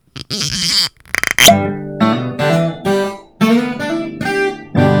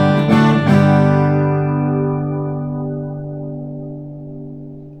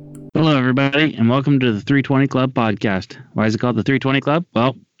welcome to the 320 Club podcast. Why is it called the 320 Club?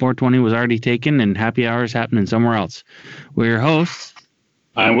 Well, 420 was already taken and happy hour is happening somewhere else. We're your hosts.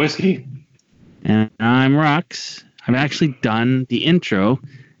 I'm Whiskey. And I'm Rux. I've actually done the intro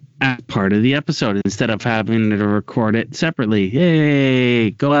as part of the episode instead of having to record it separately.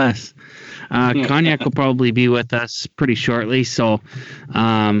 Yay, go us. Cognac will probably be with us pretty shortly, so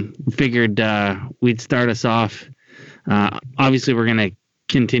figured we'd start us off. Obviously, we're going to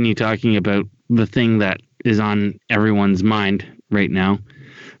continue talking about the thing that is on everyone's mind right now,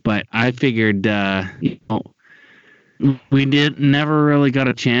 but I figured we never really got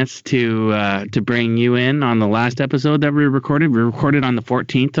a chance to bring you in on the last episode that we recorded. We recorded on the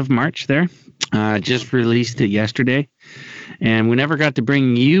 14th of March there. Just released it yesterday, and we never got to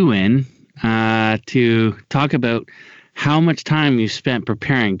bring you in to talk about how much time you spent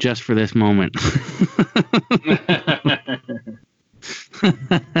preparing just for this moment.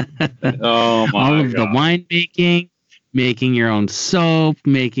 Oh my All of God. the wine making your own soap,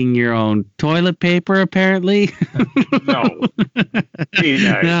 making your own toilet paper, apparently. No.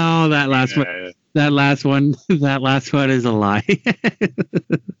 Yeah. No, that last one is a lie.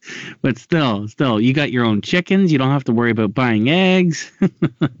 But still, you got your own chickens. You don't have to worry about buying eggs.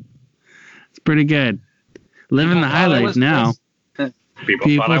 It's pretty good. Living the high life now.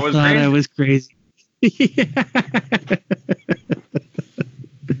 People thought I was crazy. Yeah.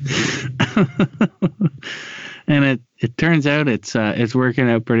 And it turns out it's working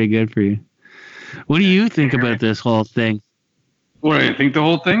out pretty good for you. What do you think about this whole thing? What do I think the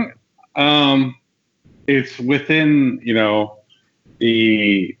whole thing? It's within,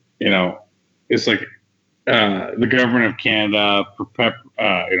 it's like the government of Canada,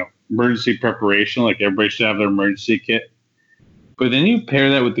 emergency preparation, like everybody should have their emergency kit. But then you pair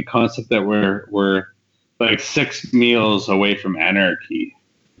that with the concept that we're like 6 meals away from anarchy.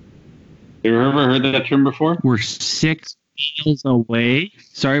 You ever heard that term before? We're 6 meals away.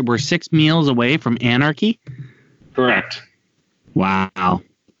 Sorry, we're 6 meals away from anarchy? Correct. Wow.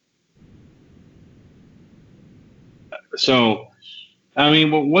 So, I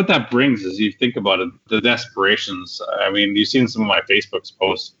mean, what that brings is, you think about it, the desperations. I mean, you've seen some of my Facebook's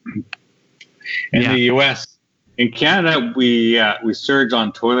posts. In the U.S., in Canada, we surge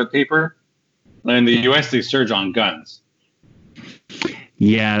on toilet paper. In the U.S., they surge on guns.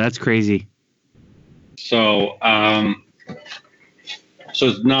 Yeah, that's crazy. So,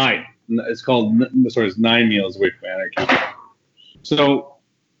 it's 9. It's called, it's 9 meals away from anarchy. So,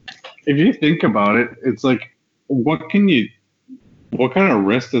 if you think about it, it's like, what kind of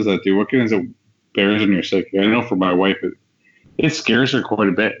risk does that do? What kind of bears on your psyche? I know for my wife, it scares her quite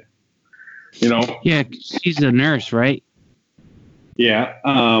a bit. Yeah, she's a nurse, right? Yeah.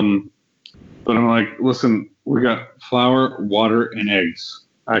 But I'm like, listen, we got flour, water, and eggs.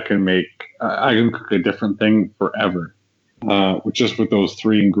 I can cook a different thing forever, just with those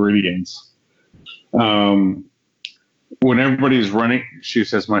 3 ingredients. When everybody's running, she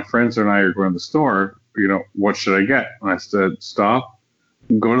says, my friends and I are going to the store. What should I get? And I said, stop,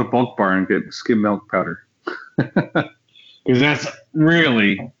 go to the bulk bar and get skim milk powder. Because that's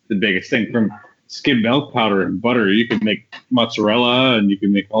really the biggest thing. From skim milk powder and butter, you can make mozzarella and you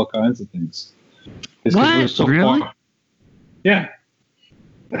can make all kinds of things. What? Really? Yeah.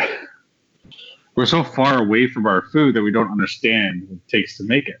 We're so far away from our food that we don't understand what it takes to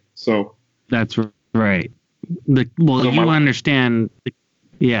make it. So that's right. You understand.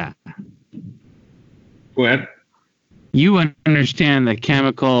 Yeah. Go ahead. You understand the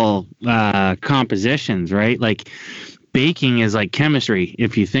chemical compositions, right? Like baking is like chemistry,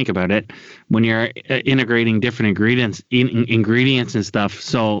 if you think about it, when you're integrating different ingredients and stuff.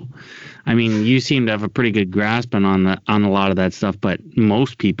 So, I mean, you seem to have a pretty good grasp on a lot of that stuff, but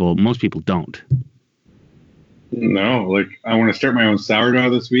most people don't. No, like I want to start my own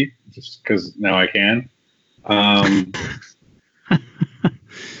sourdough this week, just because now I can.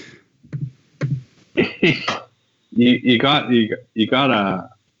 You gotta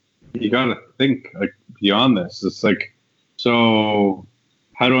think like beyond this. It's like, so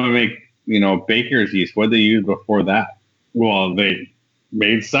how do I make baker's yeast? What did they use before that? Well, they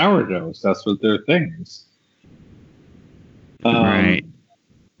made sourdoughs. That's what their thing is. Right.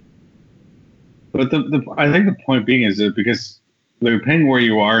 But I think the point being is that because depending where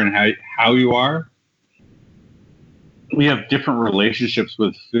you are and how you are, we have different relationships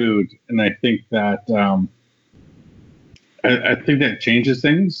with food, and I think that I think that changes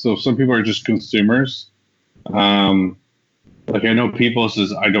things. So some people are just consumers. Like I know people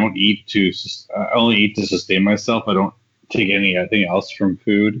says I only eat to sustain myself. I don't take anything else from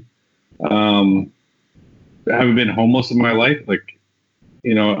food. I haven't been homeless in my life. Like,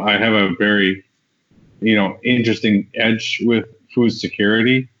 I have a very interesting edge with food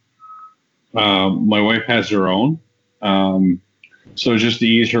security. My wife has her own. So just to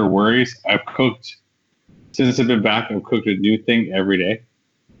ease her worries, since I've been back, I've cooked a new thing every day.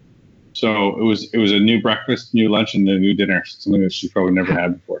 So it was a new breakfast, new lunch, and a new dinner. Something that she's probably never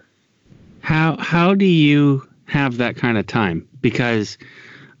had before. How do you have that kind of time? Because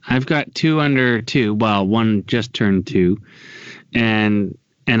I've got 2 under 2. Well, one just turned 2, and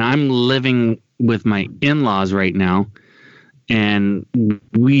I'm living with my in-laws right now, and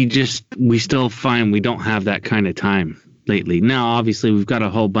we still find we don't have that kind of time lately. Now, obviously, we've got a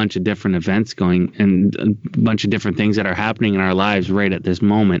whole bunch of different events going and a bunch of different things that are happening in our lives right at this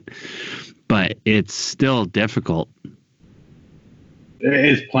moment, but it's still difficult.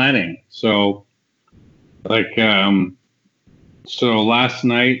 It's planning. So, so last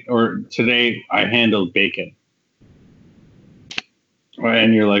night or today, I handled bacon.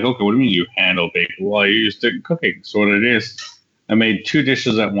 And you're like, okay, what do you mean you handle bacon? Well, you used to cooking. So what it is, I made 2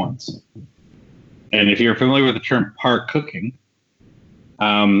 dishes at once. And if you're familiar with the term par cooking,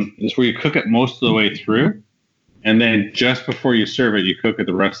 it's where you cook it most of the way through, and then just before you serve it, you cook it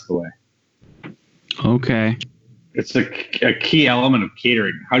the rest of the way. Okay. It's a key element of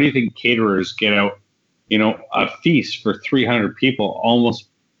catering. How do you think caterers get out, a feast for 300 people almost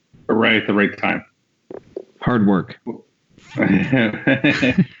right at the right time? Hard work.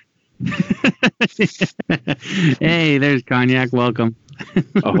 Hey, there's Cognac. Welcome.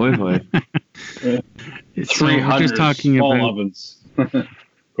 Ahoy, hoy. So we're just talking about ovens. Go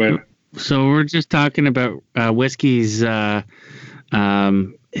ahead. So we're just talking about Whiskey's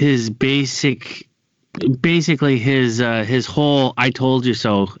his basically his whole "I told you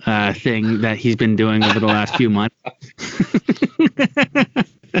so" thing that he's been doing over the last few months.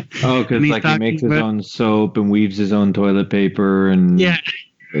 Oh, because he makes his own soap and weaves his own toilet paper and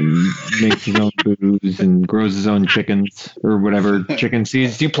makes his own booze and grows his own chickens or whatever chicken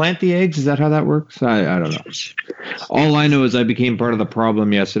seeds. Do you plant the eggs? Is that how that works? I don't know. All I know is I became part of the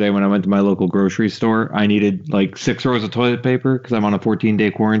problem yesterday when I went to my local grocery store. I needed 6 rolls of toilet paper because I'm on a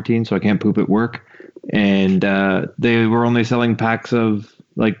 14-day quarantine, so I can't poop at work. And they were only selling packs of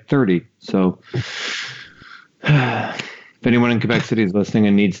 30. So if anyone in Quebec City is listening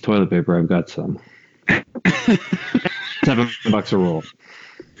and needs toilet paper, I've got some. $7 a roll.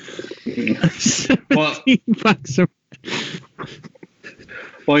 Well,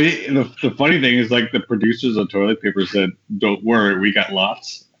 the funny thing is, the producers of toilet paper said, "Don't worry, we got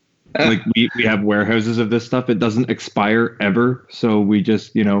lots." We have warehouses of this stuff. It doesn't expire ever, so we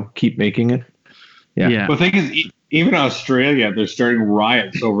just keep making it. Yeah. The thing is, even Australia, they're starting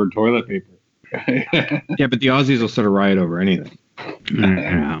riots over toilet paper. Yeah, but the Aussies will start a riot over anything.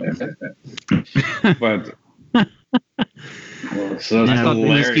 But so I thought the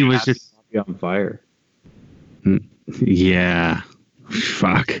whiskey was just on fire. Yeah,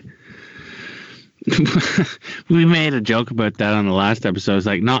 fuck. We made a joke about that on the last episode. It's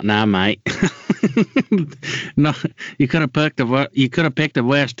like, not now, mate. No, you could have picked a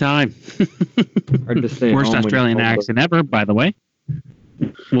worst time. Hard to stay worst home Australian accent ever, by the way.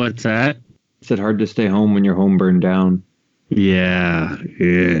 What's that? It's hard to stay home when your home burned down. Yeah.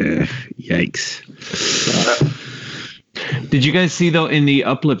 Yikes. Did you guys see, though, in the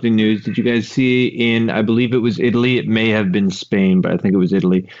uplifting news, did you guys see in, I believe it was Italy, it may have been Spain, but I think it was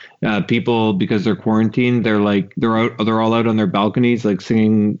Italy, people, because they're quarantined, they're all out on their balconies,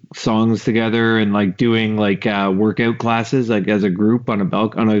 singing songs together and doing workout classes, as a group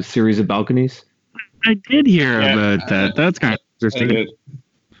on a series of balconies? I did hear about that. That's kind of interesting.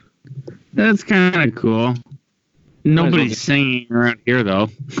 That's kind of cool. Nobody's singing around here, though.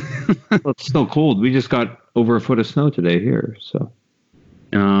 Well, it's still cold. We just got over a foot of snow today here, so.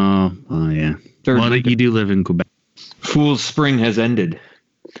 Oh, yeah. Well, you do live in Quebec. Fool's Spring has ended.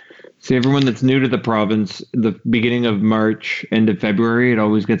 See, everyone that's new to the province, the beginning of March, end of February, it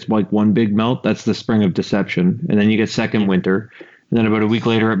always gets one big melt. That's the Spring of Deception. And then you get second winter. And then about a week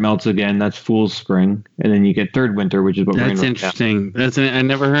later, it melts again. That's Fool's Spring. And then you get third winter, which is what we're in. That's interesting. I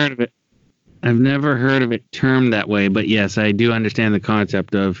never heard of it. I've never heard of it termed that way, but yes, I do understand the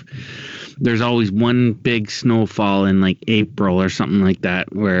concept of there's always one big snowfall in April or something like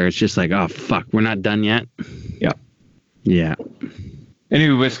that, where it's just oh fuck, we're not done yet. Yeah.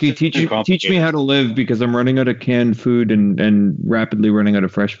 Anyway, Whiskey, teach me how to live, because I'm running out of canned food and rapidly running out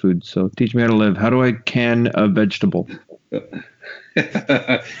of fresh food. So teach me how to live. How do I can a vegetable?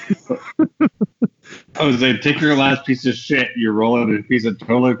 I was saying, take your last piece of shit, you roll it in a piece of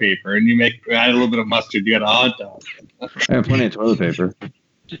toilet paper, and you add a little bit of mustard. You got a hot dog. I have plenty of toilet paper.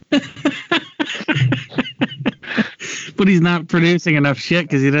 But he's not producing enough shit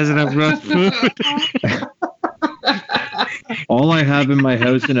because he doesn't have roast food. All I have in my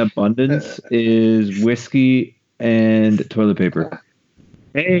house in abundance is whiskey and toilet paper.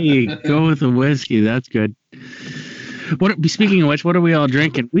 Hey, go with the whiskey. That's good. Speaking of which, what are we all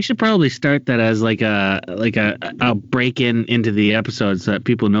drinking? We should probably start that as like a break into the episode so that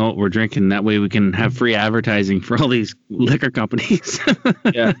people know what we're drinking. That way we can have free advertising for all these liquor companies.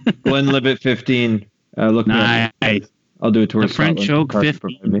 Yeah, Glenlivet 15. Look, nice. I'll do a tour. The French Oak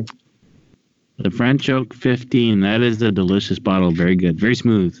 15. The French Oak 15. That is a delicious bottle. Very good. Very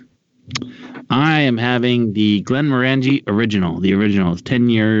smooth. I am having the Glenmorangie Original. The original is 10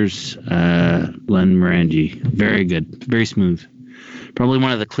 years Glenmorangie. Very good. Very smooth. Probably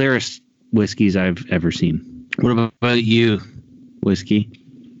one of the clearest whiskeys I've ever seen. What about you, whiskey?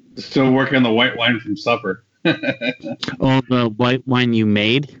 Still working on the white wine from supper. Oh, the white wine you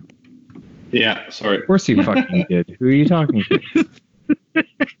made? Yeah, sorry. Of course you fucking did. Who are you talking to?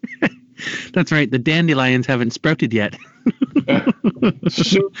 That's right. The dandelions haven't sprouted yet.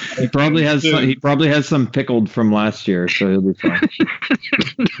 He probably has some pickled from last year, so he'll be fine.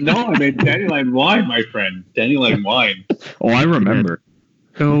 No, I made dandelion wine, my friend. Dandelion wine. Oh, I remember.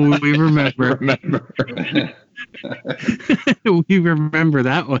 Oh, we remember. We remember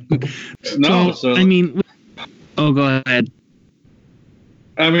that one. No, I mean, go ahead.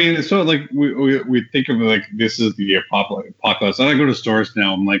 I mean, so like we think of it like this is the apocalypse. I go to stores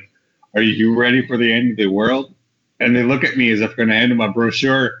now. I'm like, are you ready for the end of the world? And they look at me as if they're going to hand them a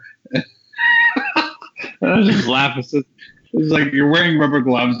brochure. And I just laugh. It's like you're wearing rubber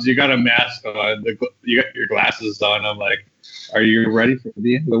gloves. You got a mask on. You got your glasses on. I'm like, are you ready for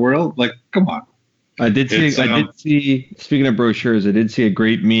the end of the world? Like, come on. I did see. Speaking of brochures, I did see a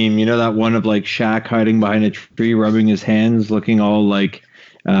great meme. You know that one of like Shaq hiding behind a tree, rubbing his hands, looking all like,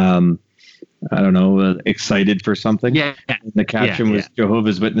 I don't know, excited for something. Yeah. And the caption was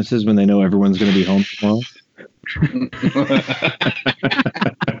Jehovah's Witnesses when they know everyone's going to be home tomorrow.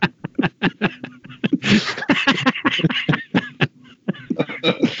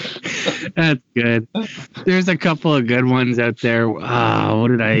 That's good. There's a couple of good ones out there. What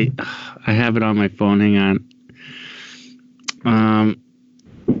did I have it on my phone. Hang on.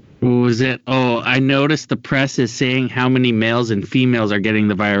 What was it? Oh, I noticed the press is saying how many males and females are getting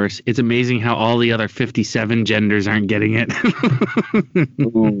the virus. It's amazing how all the other 57 genders aren't getting it.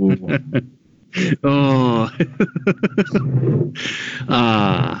 Oh.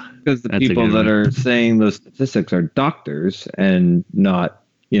 Because the people that are saying those statistics are doctors and not,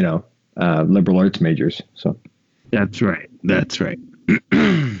 liberal arts majors. So that's right.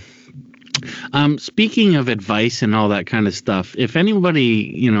 Speaking of advice and all that kind of stuff, if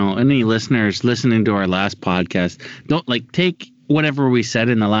anybody, any listeners listening to our last podcast, don't take whatever we said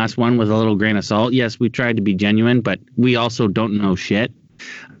in the last one with a little grain of salt. Yes, we tried to be genuine, but we also don't know shit.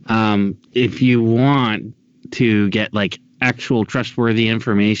 If you want to get actual trustworthy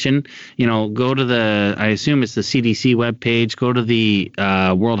information, go to I assume it's the CDC webpage, go to the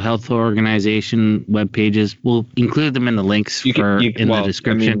World Health Organization web pages. We'll include them in the links in the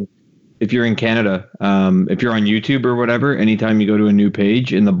description. I mean, if you're in Canada, if you're on YouTube or whatever, anytime you go to a new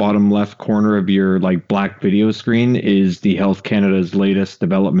page, in the bottom left corner of your black video screen is the Health Canada's latest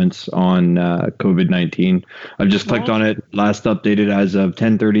developments on COVID-19. I've just clicked on it. Last updated as of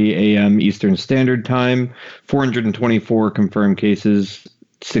 10:30 a.m. Eastern Standard Time. 424 confirmed cases,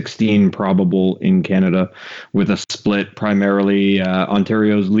 16 probable in Canada, with a split primarily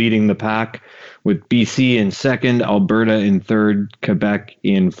Ontario's leading the pack, with BC in second, Alberta in third, Quebec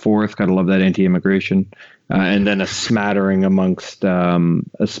in fourth. Gotta love that anti-immigration, and then a smattering amongst the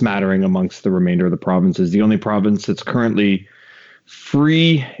remainder of the provinces. The only province that's currently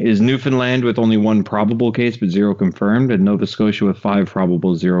free is Newfoundland with only one probable case but 0 confirmed, and Nova Scotia with 5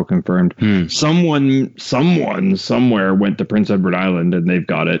 probable, 0 confirmed. Someone somewhere went to Prince Edward Island and they've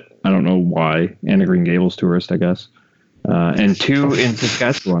got it. I don't know why. Anna Green Gables tourist, I guess. And 2 in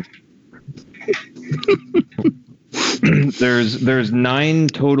Saskatchewan. There's 9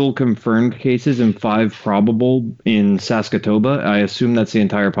 total confirmed cases and 5 probable in Saskatoon. I assume that's the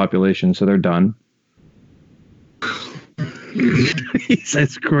entire population, so they're done.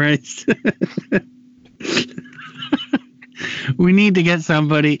 Jesus Christ. We need to get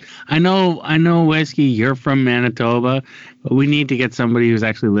somebody. I know, Whiskey, you're from Manitoba, but we need to get somebody who's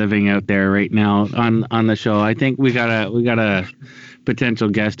actually living out there right now on the show. I think we got a potential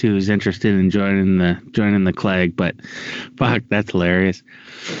guest who's interested in joining the Clegg, but fuck, that's hilarious.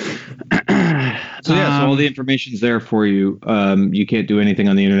 So all the information's there for you. You can't do anything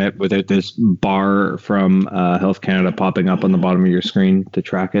on the internet without this bar from Health Canada popping up on the bottom of your screen to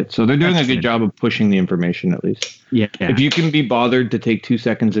track it. So they're doing a good job of pushing the information, at least. Yeah. If you can be bothered to take 2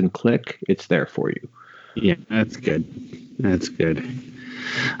 seconds and click, it's there for you. Yeah, that's good. That's good.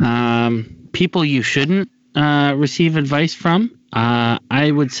 People you shouldn't receive advice from.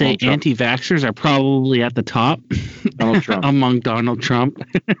 I would say anti-vaxxers are probably at the top. Donald Trump. Among Donald Trump.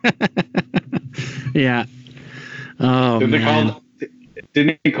 Yeah. Oh,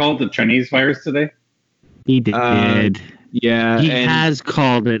 didn't he call it the Chinese virus today? He did. Yeah. He has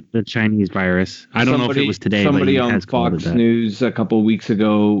called it the Chinese virus. I don't know if it was today. Somebody but he on has Fox News a couple of weeks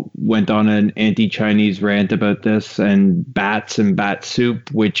ago went on an anti-Chinese rant about this and bats and bat soup,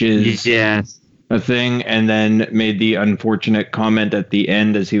 which is a thing, and then made the unfortunate comment at the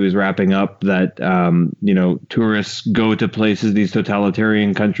end as he was wrapping up that tourists go to places, these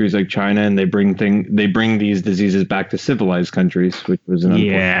totalitarian countries like China, and they bring these diseases back to civilized countries, which was an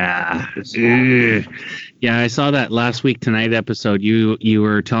unfortunate. Yeah, I saw that last week tonight episode. You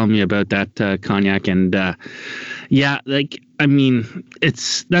were telling me about that cognac, and that's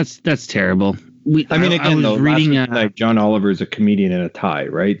terrible. I was reading John Oliver's a comedian in a tie,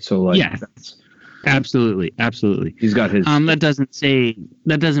 right? So Absolutely. He's got his. That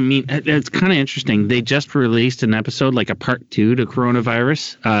doesn't mean it's kind of interesting. They just released an episode, like a part 2 to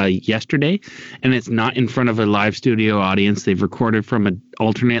coronavirus, yesterday, and it's not in front of a live studio audience. They've recorded from an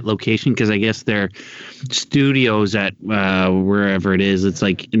alternate location because I guess their studios at wherever it is. It's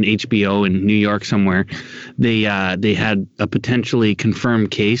like an HBO in New York somewhere. They had a potentially confirmed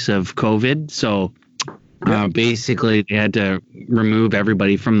case of COVID, so. Basically, they had to remove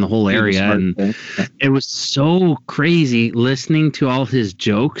everybody from the whole area, and it was so crazy listening to all his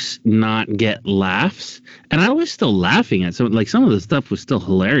jokes not get laughs. And I was still laughing at some of the stuff was still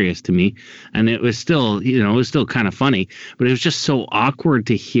hilarious to me, and it was still kind of funny. But it was just so awkward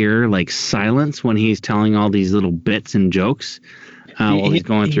to hear silence when he's telling all these little bits and jokes while he's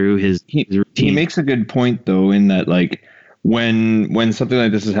going through his routine. He makes a good point though, in that when something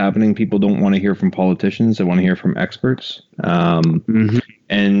like this is happening, people don't want to hear from politicians. They want to hear from experts.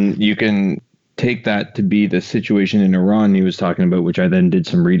 And you can take that to be the situation in Iran he was talking about, which I then did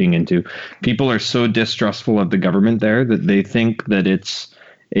some reading into. People are so distrustful of the government there that they think that it's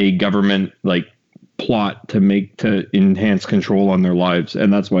a government plot to enhance control on their lives.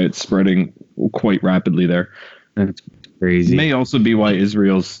 And that's why it's spreading quite rapidly there. That's crazy. It may also be why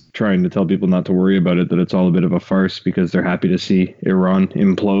Israel's trying to tell people not to worry about it, that it's all a bit of a farce because they're happy to see Iran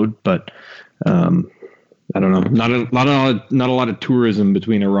implode. But I don't know. Not a lot of tourism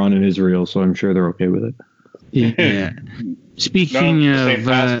between Iran and Israel, so I'm sure they're okay with it. Yeah. Speaking of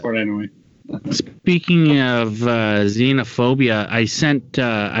xenophobia, I sent.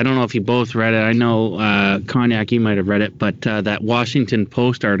 I don't know if you both read it. I know Cognac, you might have read it, but that Washington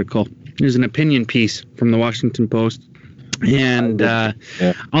Post article. There's an opinion piece from the Washington Post. And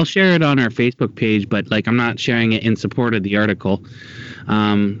I'll share it on our Facebook page, but I'm not sharing it in support of the article.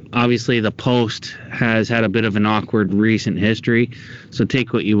 Obviously, the Post has had a bit of an awkward recent history, so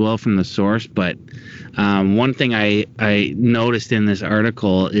take what you will from the source. But one thing I noticed in this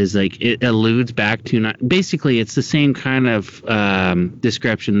article is it alludes back to basically it's the same kind of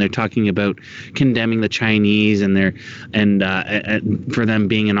description. They're talking about condemning the Chinese and for them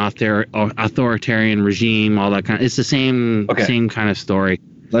being an authoritarian regime, all that kind of. It's the same kind of story.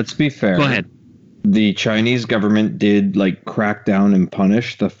 Let's be fair. Go ahead. The Chinese government did crack down and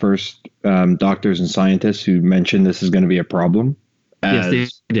punish the first doctors and scientists who mentioned this is going to be a problem. Yes, they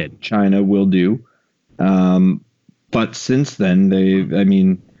did. China will do. But since then,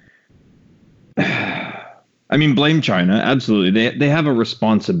 blame China. Absolutely. They have a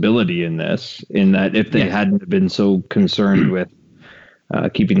responsibility in this, in that if they hadn't been so concerned with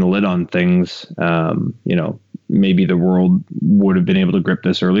keeping the lid on things, maybe the world would have been able to grip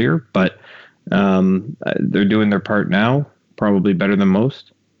this earlier. But they're doing their part now, probably better than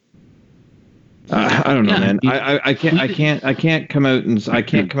most. I don't know, man. I can't come out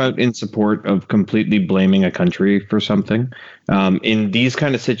in support of completely blaming a country for something. In these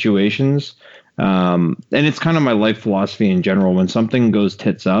kind of situations, and it's kind of my life philosophy in general. When something goes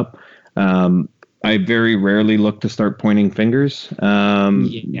tits up, I very rarely look to start pointing fingers.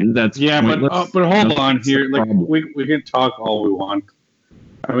 That's but hold on here. We can talk all we want.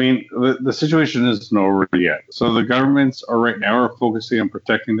 I mean, the situation isn't over yet. So the governments right now are focusing on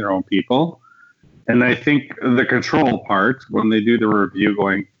protecting their own people. And I think the control part, when they do the review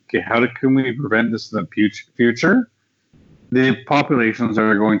going, okay, how can we prevent this in the future? The populations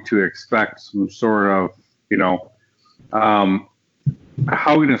are going to expect some sort of,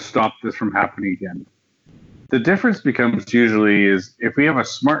 how are we going to stop this from happening again? The difference becomes usually is if we have a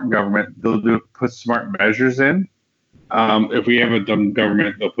smart government, they'll put smart measures in. If we have a dumb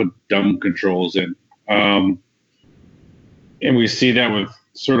government, they'll put dumb controls in. And we see that with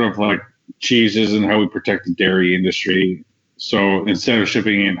sort of like cheeses and how we protect the dairy industry. So instead of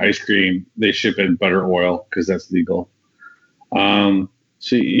shipping in ice cream, they ship in butter oil because that's legal. So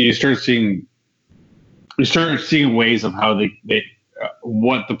you start seeing ways of how they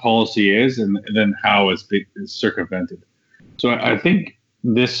what the policy is and then how it's circumvented. So I think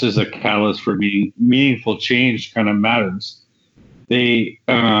this is a catalyst for meaningful change kind of matters.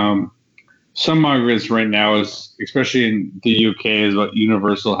 Some arguments right now is, especially in the UK, is about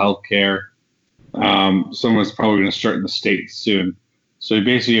universal health care. Someone's probably going to start in the States soon. So you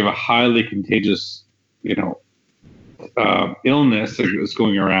basically have a highly contagious, illness that's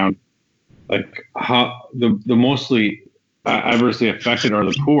going around. Like how the mostly adversely affected are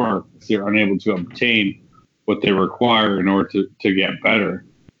the poor. They're unable to obtain what they require in order to get better.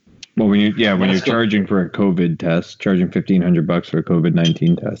 Well, when you're charging for a COVID test, charging $1,500 for a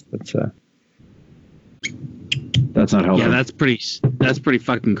COVID-19 test, that's not helping. Yeah, that's pretty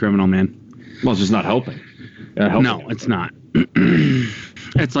fucking criminal, man. Well, it's just not helping. No, it's not.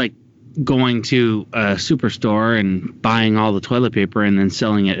 It's like going to a superstore and buying all the toilet paper and then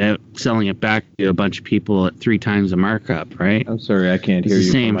selling it back to a bunch of people at 3 times the markup, right? I'm sorry, I can't hear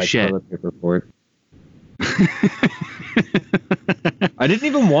you. Same shit. Toilet paper for it. I didn't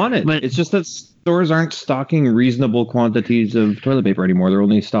even want it. But it's just that stores aren't stocking reasonable quantities of toilet paper anymore. They're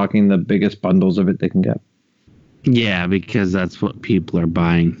only stocking the biggest bundles of it they can get. Yeah, because that's what people are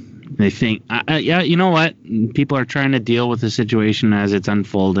buying. They think, you know what? People are trying to deal with the situation as it's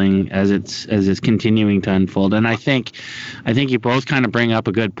unfolding, as it's continuing to unfold. And I think you both kind of bring up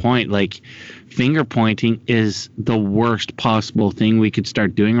a good point. Like, finger pointing is the worst possible thing we could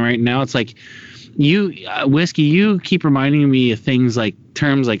start doing right now. It's like Whiskey, you keep reminding me of things like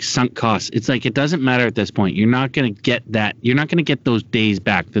terms like sunk costs. It's like it doesn't matter at this point. You're not going to get that. You're not going to get those days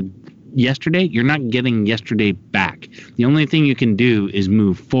back. Yesterday, you're not getting yesterday back. The only thing you can do is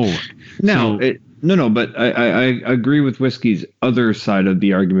move forward. But I agree with Whiskey's other side of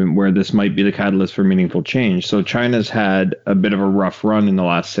the argument where this might be the catalyst for meaningful change. So China's had a bit of a rough run in the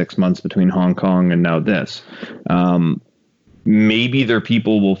last 6 months between Hong Kong and now this. Maybe their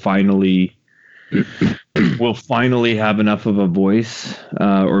people will finally have enough of a voice,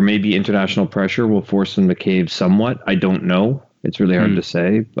 or maybe international pressure will force them to cave somewhat. I don't know. It's really hard to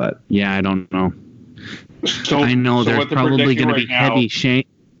say, but yeah, I don't know. So I know there's probably going to be heavy shame.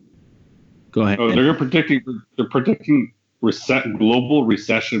 Go ahead. Oh, they're predicting global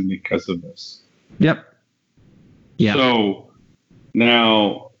recession because of this. Yep. Yeah. So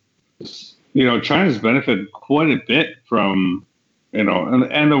now, China's benefited quite a bit from, and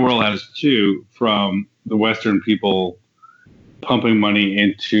the world has too, from the Western people pumping money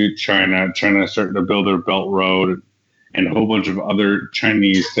into China. China starting to build their Belt Road and a whole bunch of other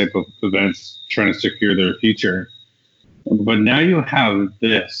Chinese type of events trying to secure their future. But now you have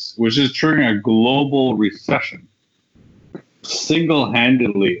this, which is triggering a global recession.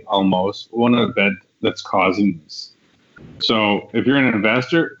 Single-handedly, almost, one event that's causing this. So if you're an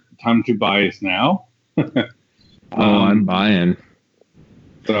investor, time to buy is now. I'm buying.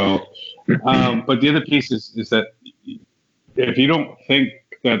 So, but the other piece is that if you don't think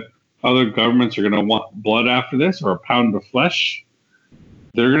that other governments are going to want blood after this or a pound of flesh,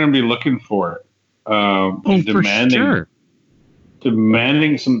 they're going to be looking for it.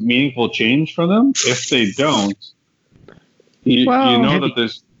 Demanding some meaningful change from them. If they don't, you know that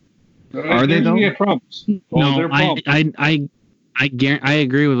there's going to be problems. No, I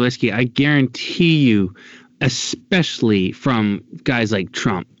agree with Whiskey. I guarantee you, especially from guys like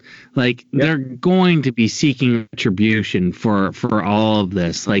Trump, they're going to be seeking retribution for all of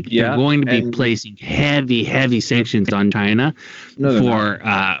this. They're going to be placing heavy sanctions on China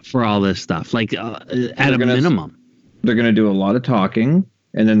for all this stuff. At a minimum, they're going to do a lot of talking,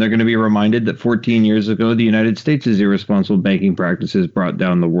 and then they're going to be reminded that 14 years ago, the United States' irresponsible banking practices brought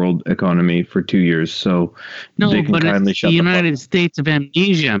down the world economy for 2 years. So they can kindly shut the United States of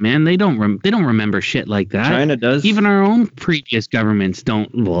amnesia, man. They don't remember shit like that. China does. Even our own previous governments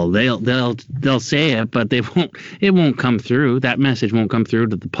don't. Well, they'll say it, but they won't. It won't come through. That message won't come through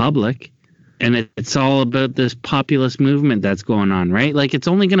to the public. And it's all about this populist movement that's going on, right? It's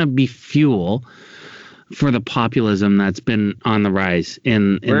only going to be fuel for the populism that's been on the rise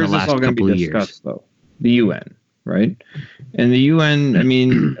in the last couple of years. Discussed, though? The UN, right? And the UN, I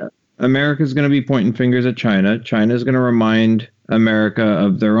mean, America's going to be pointing fingers at China. China's going to remind America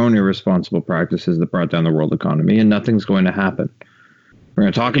of their own irresponsible practices that brought down the world economy, and nothing's going to happen. We're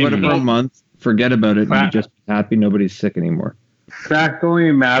going to talk about it for a month, forget about it, and just be happy nobody's sick anymore. Facts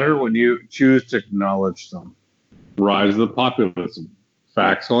only matter when you choose to acknowledge them. Rise of the populism.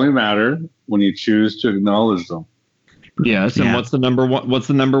 Facts only matter when you choose to acknowledge them. Yes, and what's the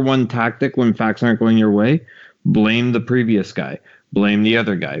number one tactic when facts aren't going your way? Blame the previous guy. Blame the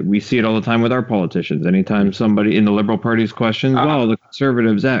other guy. We see it all the time with our politicians. Anytime somebody in the Liberal Party's questions, well, the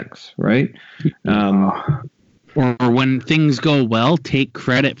Conservatives X, right? Or when things go well, take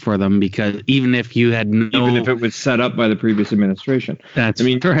credit for them, because even if you had even if it was set up by the previous administration.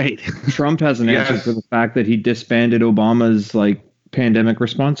 Right. Trump has an answer for the fact that he disbanded Obama's pandemic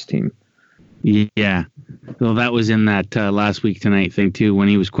response team. Yeah. Well, that was in that last week tonight thing too. When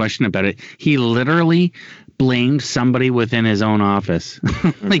he was questioned about it, he literally blamed somebody within his own office,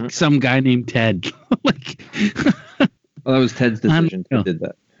 like some guy named Ted. Well, that was Ted's decision. Ted did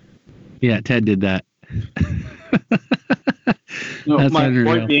that. Yeah, Ted did that. No, my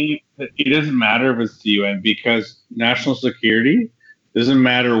point being that it doesn't matter if it's the UN, because national security doesn't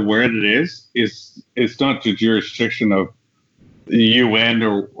matter where it is. It's not the jurisdiction of the UN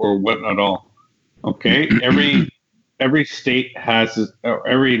or whatnot at all. Okay, every state has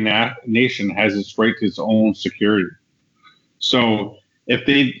every nation has its right to its own security. So if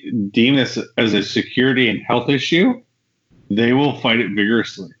they deem this as a security and health issue, they will fight it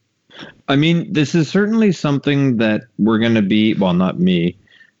vigorously. I mean, this is certainly something that we're going to be, well, not me,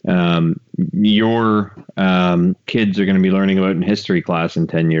 your kids are going to be learning about in history class in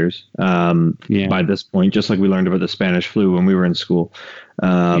 10 years by this point, just like we learned about the Spanish flu when we were in school.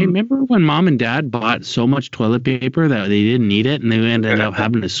 Hey, remember when Mom and Dad bought so much toilet paper that they didn't need it, and they ended up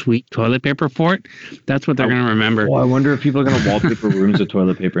having a sweet toilet paper for it? That's what they're going to remember. Well, I wonder if people are going to wallpaper rooms with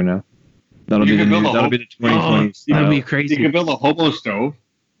toilet paper now. That'll be the 2020 style. That'll be crazy. You can build a hobo stove.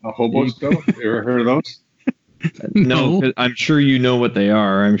 A hobo stove? You ever heard of those? No, I'm sure you know what they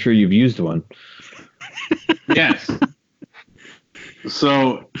are. I'm sure you've used one. Yes.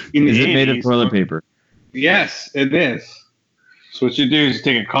 So, is it made of toilet paper? Yes, it is. So what you do is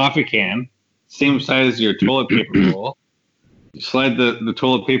take a coffee can, same size as your toilet paper roll. You slide the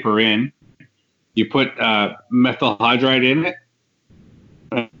toilet paper in. You put methyl hydride in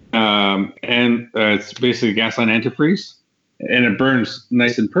it, and it's basically gasoline antifreeze, and it burns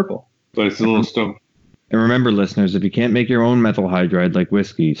nice and purple. But it's a little stove. And remember, listeners, if you can't make your own methyl hydride like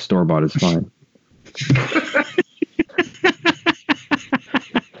whiskey, store-bought is fine.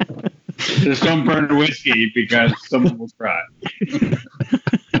 Just don't burn whiskey because someone will cry.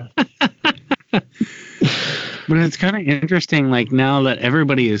 But it's kind of interesting, now that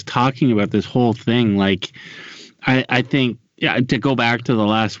everybody is talking about this whole thing, I think, to go back to the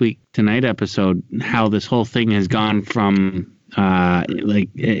last week tonight episode, how this whole thing has gone from,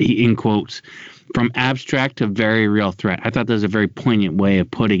 in quotes, from abstract to very real threat. I thought that was a very poignant way of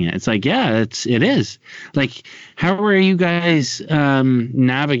putting it. It's it is. How are you guys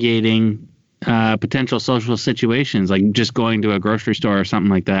navigating potential social situations, like just going to a grocery store or something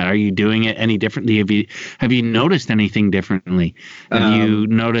like that? Are you doing it any differently? Have you noticed anything differently? Have you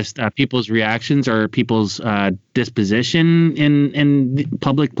noticed people's reactions or people's disposition in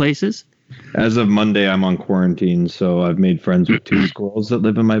public places? As of Monday, I'm on quarantine, so I've made friends with 2 squirrels that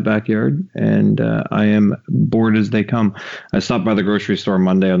live in my backyard, and I am bored as they come. I stopped by the grocery store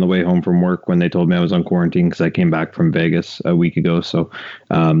Monday on the way home from work when they told me I was on quarantine because I came back from Vegas a week ago, so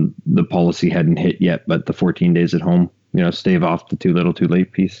the policy hadn't hit yet, but the 14 days at home, stave off the too little too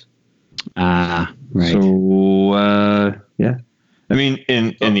late piece. Right. So, yeah. I mean,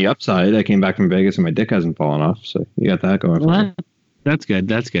 in the upside, I came back from Vegas and my dick hasn't fallen off, so you got that going for me. That's good.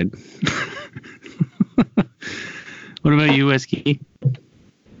 That's good. What about you, Whiskey?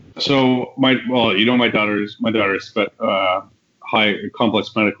 So my daughter's but high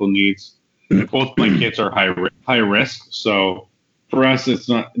complex medical needs. Both my kids are high risk. So for us, it's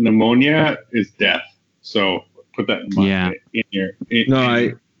not pneumonia; it's death. So put that in mind. Yeah.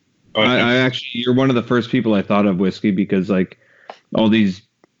 I actually, you're one of the first people I thought of, Whiskey, because all these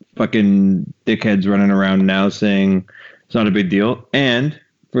fucking dickheads running around now saying it's not a big deal. And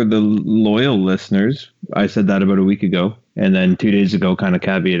for the loyal listeners, I said that about a week ago. And then 2 days ago kind of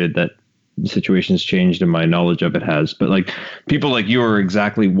caveated that the situation's changed and my knowledge of it has. But people like you are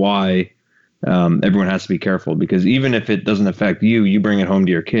exactly why everyone has to be careful, because even if it doesn't affect you, you bring it home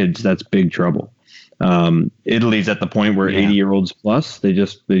to your kids, that's big trouble. Italy's at the point where 80-year-olds plus, they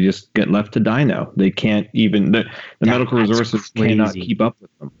just get left to die now. They can't even, the medical resources cannot keep up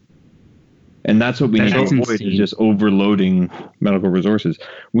with them. And that's what we need to avoid, is just overloading medical resources.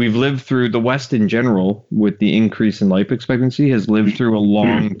 We've lived through, the West in general, with the increase in life expectancy, has lived through a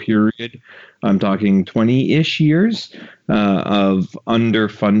long period. I'm talking 20-ish years of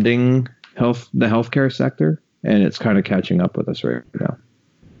underfunding the healthcare sector, and it's kind of catching up with us right now.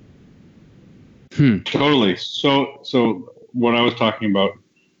 Totally. So what I was talking about,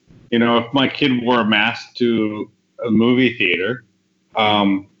 if my kid wore a mask to a movie theater,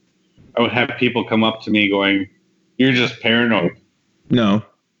 I would have people come up to me going, "You're just paranoid." No.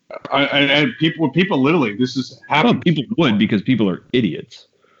 And people literally, this is happening. Well, people would, because people are idiots.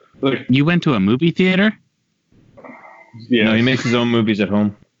 Like, you went to a movie theater? Yeah. No, he makes his own movies at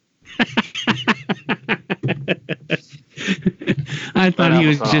home. I thought he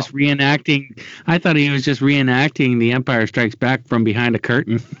was just reenacting. The Empire Strikes Back from behind a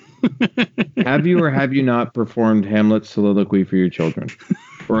curtain. Have you or have you not performed Hamlet's soliloquy for your children?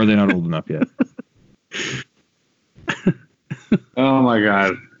 Or are they not old enough yet? Oh my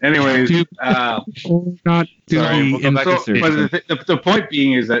God. Anyways, the point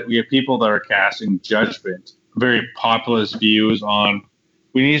being is that we have people that are casting judgment, very populist views on.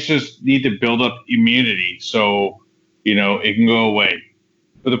 We need to build up immunity so it can go away.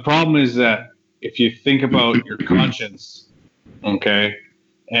 But the problem is that if you think about your conscience, okay,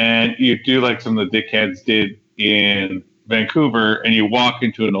 and you do like some of the dickheads did in Vancouver, and you walk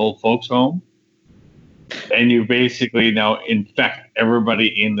into an old folks home, and you basically now infect everybody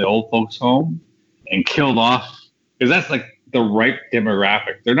in the old folks home and killed off, because that's like the right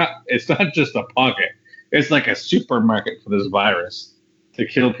demographic. It's not just a pocket. It's like a supermarket for this virus to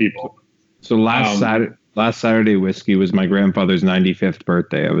kill people. So last Saturday whiskey was my grandfather's 95th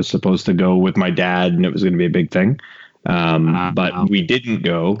birthday. I was supposed to go with my dad, and it was going to be a big thing. But we didn't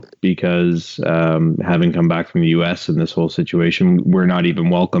go because having come back from the U.S. and this whole situation, we're not even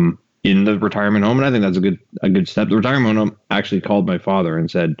welcome in the retirement home. And I think that's a good step. The retirement home actually called my father and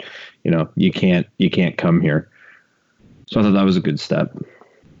said, you can't come here. So I thought that was a good step.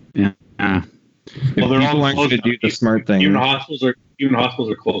 Yeah. Well, they're all aren't going to do the smart thing. Even hospitals are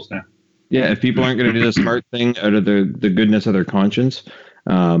closed now. Yeah, if people aren't going to do the smart thing out of the goodness of their conscience,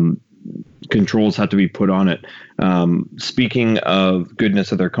 controls have to be put on it. Speaking of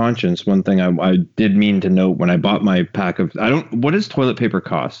goodness of their conscience, one thing I did mean to note when I bought my pack of, what does toilet paper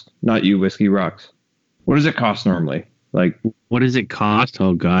cost? Not you, Whiskey Rocks. What does it cost normally? Like, what does it cost?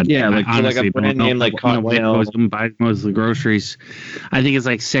 Oh God. Yeah. Like, honestly, a brand name like Cottontail. Buy most of the groceries. I think it's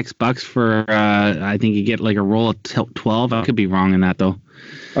like $6 for, I think you get like a roll of 12. I could be wrong in that though.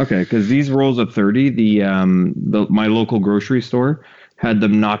 Okay. Cause these rolls of 30, my local grocery store had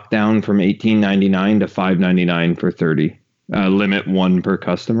them knocked down from $18.99 to $5.99 for 30. Limit 1 per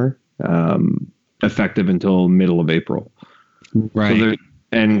customer. Effective until middle of April. Right. So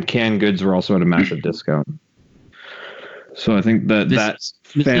and canned goods were also at a massive discount. So I think that this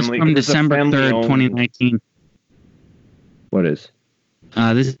is from December 3rd, 2019. What is?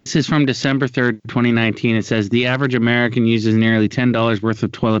 This is from December 3rd, 2019. It says the average American uses nearly $10 worth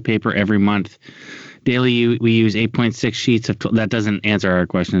of toilet paper every month. Daily, we use 8.6 sheets of. That doesn't answer our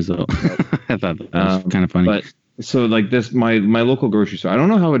questions though. I thought that was kind of funny. But so like this, my local grocery store. I don't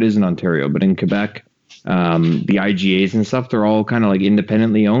know how it is in Ontario, but in Quebec, the IGAs and stuff, they're all kind of like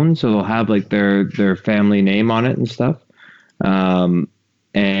independently owned, so they'll have like their family name on it and stuff.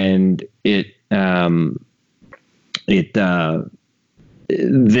 And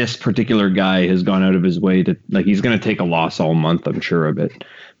this particular guy has gone out of his way to, like, he's going to take a loss all month, I'm sure of it.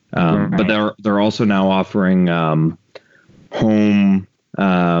 But they're also now offering home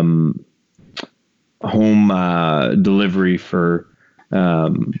delivery for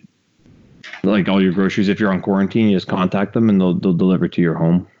like all your groceries. If you're on quarantine, you just contact them and they'll deliver to your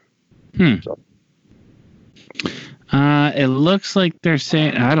home. So. It looks like they're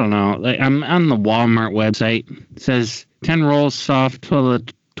saying, I don't know, like I'm on the Walmart website. It says 10 rolls soft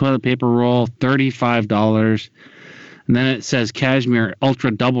toilet paper roll, $35. And then it says cashmere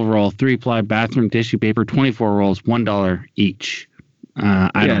ultra double roll, 3-ply bathroom tissue paper, 24 rolls, $1 each.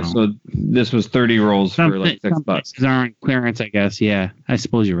 I don't know. So this was 30 rolls for like $6. These are on clearance, I guess. Yeah, I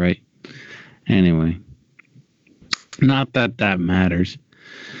suppose you're right. Anyway, not that matters.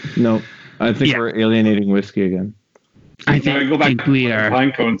 No, I think we're alienating whiskey again. I think we are.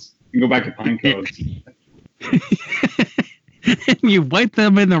 Pine cones. You go back to pine cones. You wipe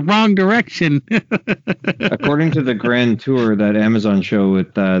them in the wrong direction. According to the Grand Tour, that Amazon show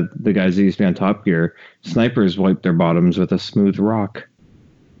with the guys that used to be on Top Gear, snipers wipe their bottoms with a smooth rock.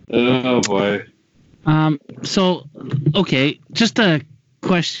 Oh boy. So, okay, just a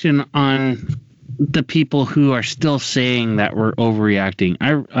question on the people who are still saying that we're overreacting.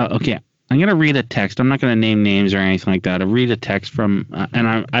 I'm going to read a text. I'm not going to name names or anything like that. I'll read a text from,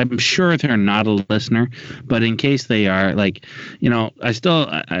 and I'm sure they're not a listener, but in case they are, like, you know,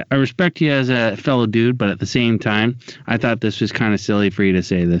 I respect you as a fellow dude, but at the same time, I thought this was kind of silly for you to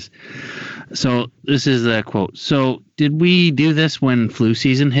say this. So this is the quote. So did we do this when flu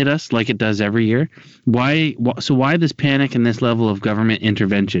season hit us like it does every year? Why this panic and this level of government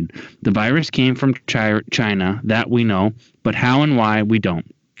intervention? The virus came from China, that we know, but how and why we don't.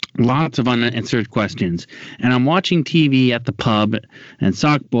 Lots of unanswered questions. And I'm watching TV at the pub, and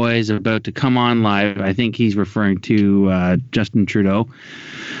Sock Boy is about to come on live. I think he's referring to Justin Trudeau.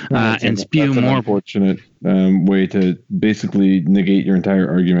 And spew that's an more. Unfortunate way to basically negate your entire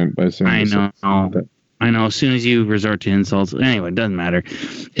argument by saying. I know. As soon as you resort to insults, anyway, it doesn't matter.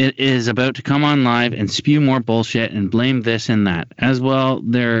 It is about to come on live and spew more bullshit and blame this and that. As well,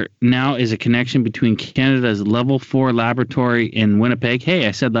 there now is a connection between Canada's Level 4 laboratory in Winnipeg. Hey,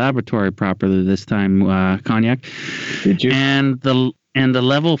 I said laboratory properly this time, Cognac. Did you? And the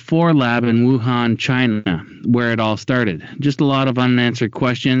Level 4 lab in Wuhan, China, where it all started. Just a lot of unanswered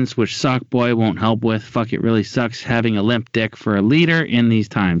questions, which Sock Boy won't help with. Fuck, it really sucks having a limp dick for a leader in these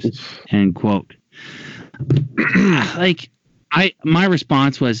times. End quote. My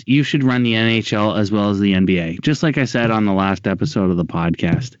response was, you should run the NHL as well as the NBA, just like I said on the last episode of the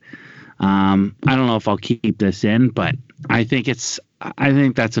podcast. I don't know if I'll keep this in, but I think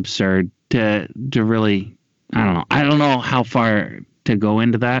that's absurd to really. I don't know how far to go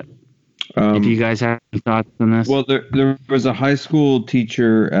into that. If you guys have any thoughts on this. Well, there was a high school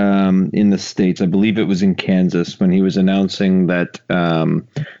teacher in the States, I believe it was in Kansas, when he was announcing that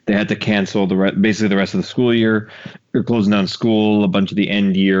they had to cancel basically the rest of the school year. They're closing down school. A bunch of the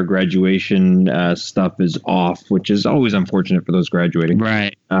end year graduation stuff is off, which is always unfortunate for those graduating.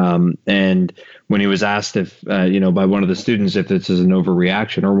 Right. And when he was asked if, by one of the students, if this is an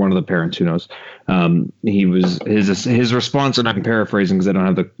overreaction, or one of the parents, who knows, his response, and I'm paraphrasing because I don't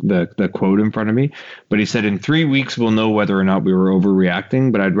have the quote in front of me, but he said, in 3 weeks, we'll know whether or not we were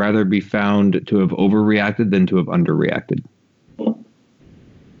overreacting, but I'd rather be found to have overreacted than to have underreacted.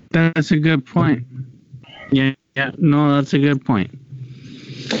 That's a good point. Yeah, no, that's a good point.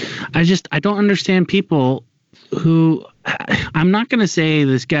 I don't understand people who, I'm not going to say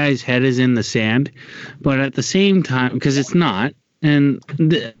this guy's head is in the sand, but at the same time, because it's not, and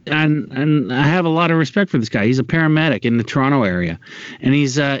I have a lot of respect for this guy. He's a paramedic in the Toronto area, and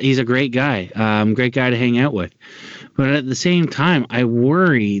he's a great guy, great guy to hang out with. But at the same time, I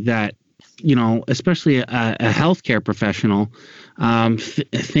worry that, especially a healthcare professional,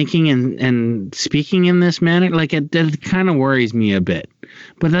 thinking and speaking in this manner, like it kind of worries me a bit.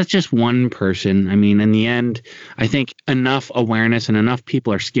 But that's just one person. I mean, in the end, I think enough awareness and enough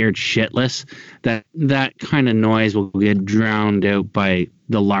people are scared shitless that kind of noise will get drowned out by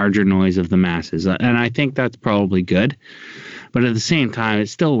the larger noise of the masses. And I think that's probably good. But at the same time, it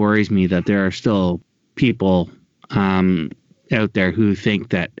still worries me that there are still people out there who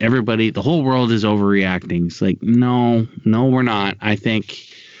think that the whole world is overreacting. It's like, no, we're not. I think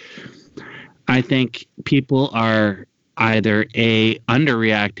people are either A,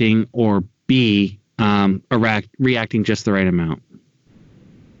 underreacting, or B, reacting just the right amount.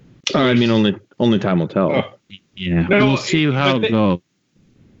 I mean, only time will tell. Yeah, we'll see how it goes.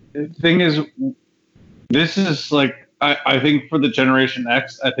 The thing is, this is like, I think for the Generation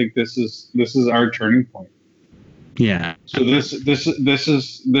X, I think this is our turning point. Yeah. So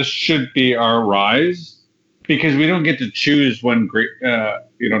this should be our rise, because we don't get to choose when great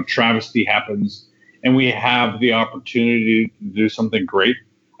travesty happens and we have the opportunity to do something great.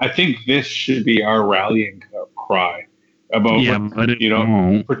 I think this should be our rallying cry about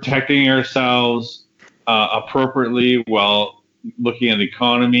protecting ourselves appropriately while looking at the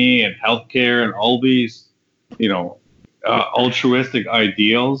economy and healthcare and all these altruistic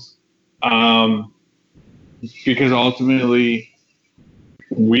ideals. Because ultimately,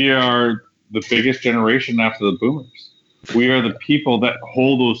 we are the biggest generation after the boomers. We are the people that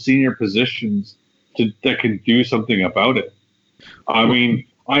hold those senior positions that can do something about it. I mean,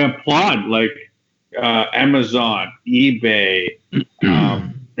 I applaud Amazon, eBay,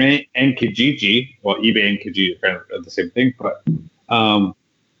 and Kijiji. Well, eBay and Kijiji are kind of the same thing, but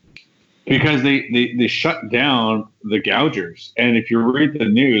because they shut down the gougers. And if you read the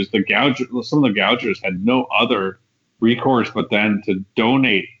news, some of the gougers had no other recourse but then to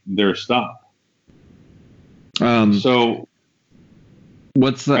donate their stuff. So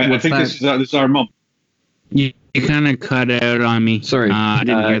what's that? I think this is our moment. You kind of cut out on me. Sorry, I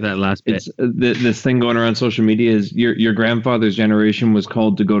didn't hear that last bit. This thing going around social media is your grandfather's generation was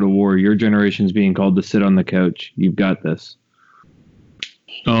called to go to war. Your generation's being called to sit on the couch. You've got this.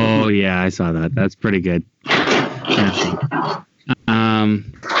 Oh yeah, I saw that. That's pretty good. Yeah.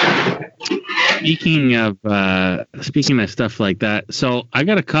 Speaking of stuff like that, so I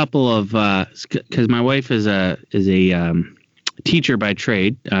got a couple of because my wife is a teacher by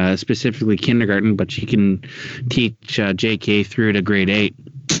trade, specifically kindergarten, but she can teach JK through to grade 8.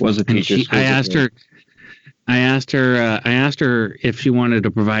 Was a teacher. I asked her if she wanted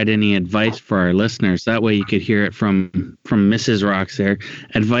to provide any advice for our listeners. That way you could hear it from Mrs. Rocks there.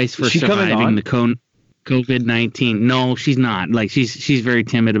 Advice for surviving the COVID-19. No, she's not. Like she's very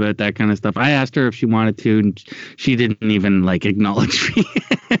timid about that kind of stuff. I asked her if she wanted to, and she didn't even acknowledge me.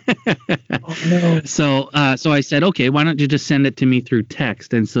 Oh, no. So I said, okay, why don't you just send it to me through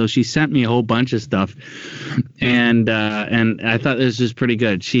text? And so she sent me a whole bunch of stuff, and I thought this was pretty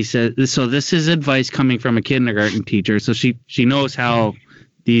good. She said, so this is advice coming from a kindergarten teacher, so she knows how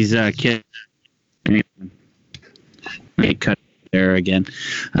these kids. Cut there again.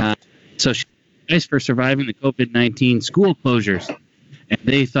 So she advice for surviving the COVID-19 school closures. And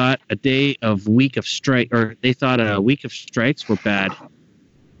they thought a week of strikes were bad.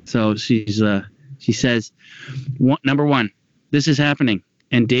 So she says, number one, this is happening,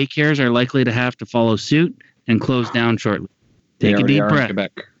 and daycares are likely to have to follow suit and close down shortly. Take a deep breath.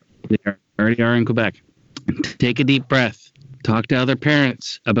 They already are in Quebec. Take a deep breath. Talk to other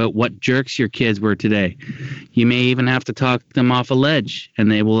parents about what jerks your kids were today. You may even have to talk them off a ledge,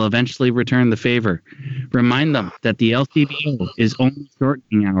 and they will eventually return the favor. Remind them that the LCBO is only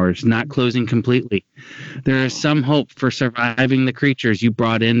shortening hours, not closing completely. There is some hope for surviving the creatures you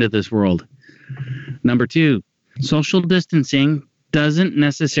brought into this world. Number 2, social distancing doesn't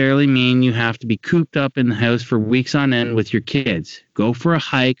necessarily mean you have to be cooped up in the house for weeks on end with your kids. Go for a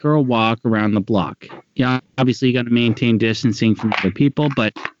hike or a walk around the block. Yeah, obviously you got to maintain distancing from other people,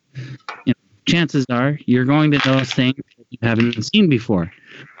 but chances are you're going to notice things that you haven't seen before.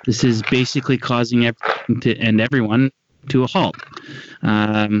 This is basically causing everyone to a halt.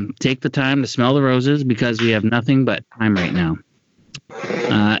 Take the time to smell the roses because we have nothing but time right now.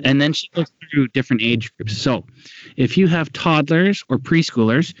 And then she goes through different age groups. So if you have toddlers or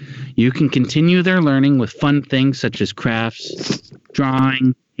preschoolers, you can continue their learning with fun things such as crafts,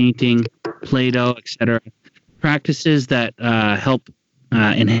 drawing, painting, Play-Doh, etc. Practices that help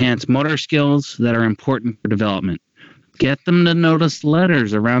enhance motor skills that are important for development. Get them to notice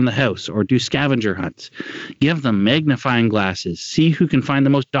letters around the house or do scavenger hunts. Give them magnifying glasses. See who can find the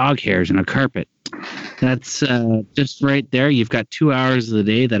most dog hairs in a carpet. That's just right there. You've got 2 hours of the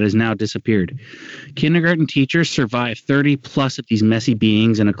day that has now disappeared. Kindergarten teachers survive 30 plus of these messy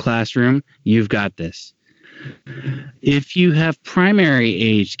beings in a classroom. You've got this. If you have primary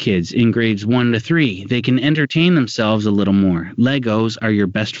aged kids in grades 1 to 3, they can entertain themselves a little more. Legos are your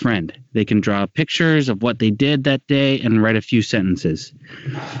best friend. They can draw pictures of what they did that day and write a few sentences.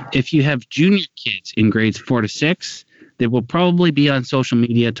 If you have junior kids in grades 4 to 6, they will probably be on social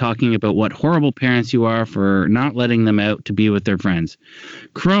media talking about what horrible parents you are for not letting them out to be with their friends.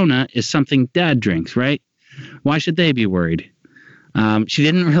 Corona is something dad drinks, right? Why should they be worried? She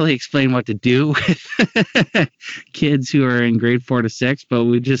didn't really explain what to do with kids who are in grade 4 to 6, but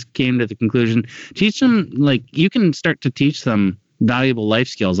we just came to the conclusion, teach them, you can start to teach them valuable life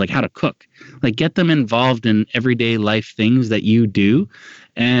skills, like how to cook, get them involved in everyday life things that you do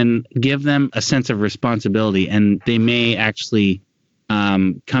and give them a sense of responsibility, and they may actually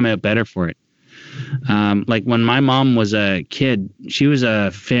come out better for it. When my mom was a kid, she was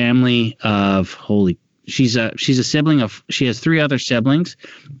a family of she's a sibling of, she has 3 other siblings,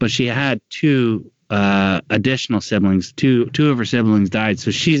 but she had 2 additional siblings. Two of her siblings died, so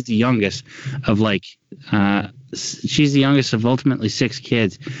she's the youngest of she's the youngest of ultimately 6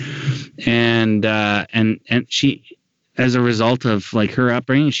 kids, and she, as a result of her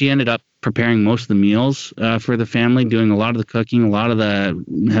upbringing, she ended up preparing most of the meals for the family, doing a lot of the cooking, a lot of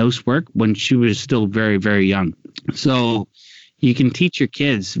the housework when she was still very, very young. So you can teach your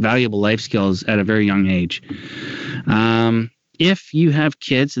kids valuable life skills at a very young age. If you have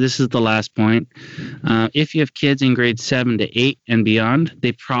kids, this is the last point. If you have kids in grades 7 to 8 and beyond,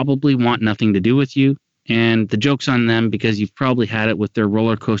 they probably want nothing to do with you. And the joke's on them because you've probably had it with their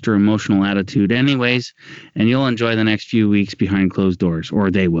roller coaster emotional attitude anyways, and you'll enjoy the next few weeks behind closed doors,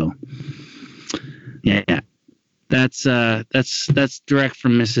 or they will. Yeah. That's direct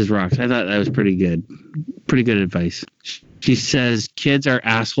from Mrs. Rocks. I thought that was pretty good. Pretty good advice. She says, kids are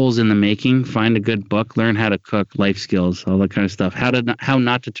assholes in the making. Find a good book, learn how to cook, life skills, all that kind of stuff. How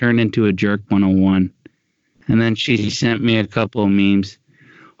not to turn into a jerk 101. And then she sent me a couple of memes.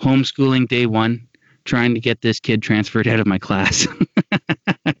 Homeschooling day 1. Trying to get this kid transferred out of my class.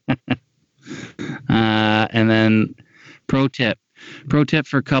 And then pro tip, Pro tip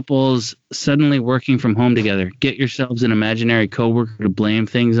for couples suddenly working from home together. Get yourselves an imaginary coworker to blame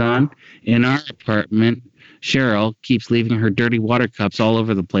things on. In our apartment, Cheryl keeps leaving her dirty water cups all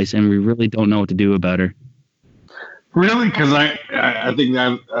over the place, and we really don't know what to do about her. Really? Because I think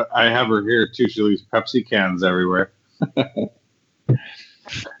that I have her here too. She leaves Pepsi cans everywhere.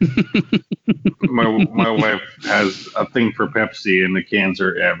 my wife has a thing for Pepsi, and the cans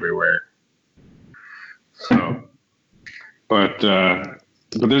are everywhere. So, but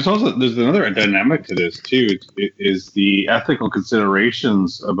there's another dynamic to this too. It is the ethical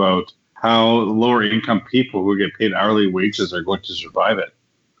considerations about how lower income people who get paid hourly wages are going to survive it.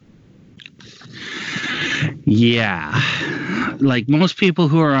 Yeah. Like most people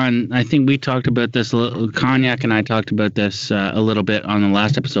who are on, I think we talked about this, Cognac and I talked about this a little bit on the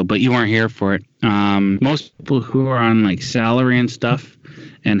last episode, but you weren't here for it. Most people who are on like salary and stuff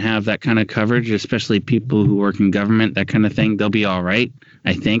and have that kind of coverage, especially people who work in government, that kind of thing, they'll be all right,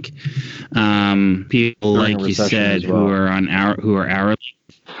 I think. People like you said who are hourly,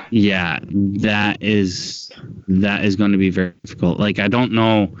 yeah, that is going to be very difficult. Like I don't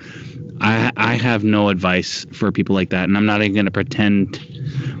know. I have no advice for people like that, and I'm not even going to pretend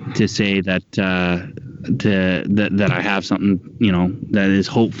to say that that I have something, that is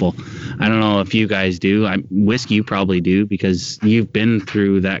hopeful. I don't know if you guys do. Whiskey, you probably do because you've been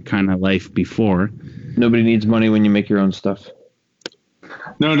through that kind of life before. Nobody needs money when you make your own stuff.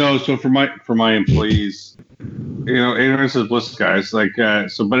 No. So for my employees, ignorance is bliss, guys. Like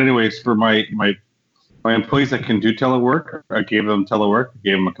but anyways, for my employees that can do telework, I gave them telework. I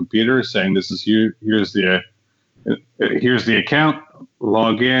gave them a computer saying, "This is you. Here's the account.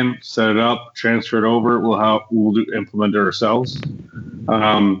 Log in, set it up, transfer it over. We'll implement it ourselves."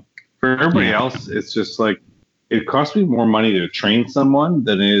 For everybody else, it's just like it costs me more money to train someone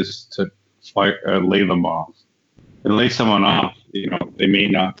than it is to lay them off. And lay someone off, they may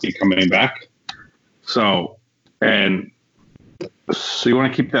not be coming back. So you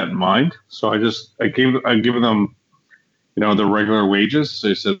want to keep that in mind. So I gave them, the regular wages.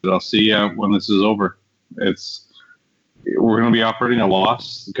 So I said, I'll see you when this is over. We're going to be operating a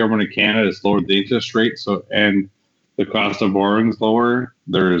loss. The government of Canada has lowered the interest rate. And the cost of borrowing is lower.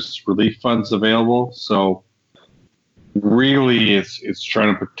 There's relief funds available. So really it's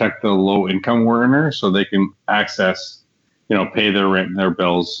trying to protect the low income earner so they can access, pay their rent and their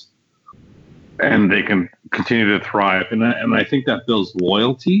bills, and they can continue to thrive. And I think that builds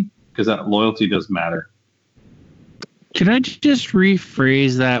loyalty, because that loyalty does matter. Could I just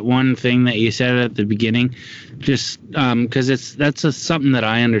rephrase that one thing that you said at the beginning? Just because that's something that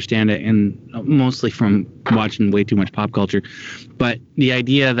I understand it, and mostly from watching way too much pop culture. But the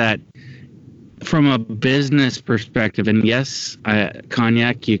idea that from a business perspective, and yes,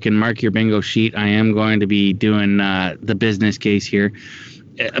 Cognac, you can mark your bingo sheet. I am going to be doing the business case here.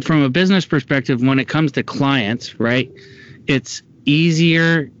 From a business perspective, when it comes to clients, right, it's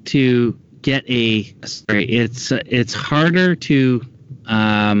easier to get it's harder to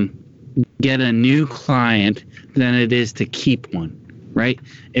get a new client than it is to keep one, right?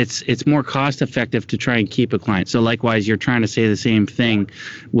 It's more cost effective to try and keep a client. So likewise, you're trying to say the same thing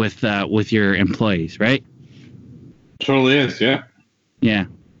with your employees, right? Totally is, yeah. Yeah.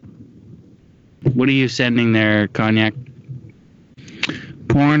 What are you sending there, Cognac?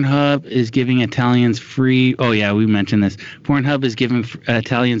 Pornhub is giving Italians free. Oh yeah, we mentioned this. Pornhub is giving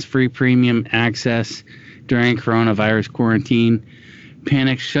Italians free premium access during coronavirus quarantine.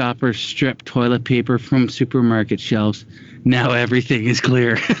 Panic shoppers strip toilet paper from supermarket shelves. Now everything is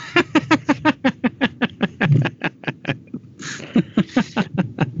clear.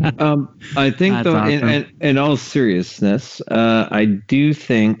 I think that's though, awesome. in all seriousness, I do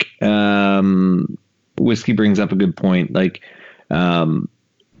think Whiskey brings up a good point. Like,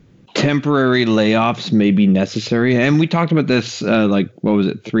 temporary layoffs may be necessary, and we talked about this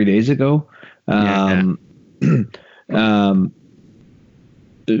 3 days ago.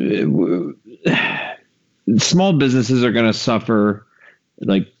 Small businesses are going to suffer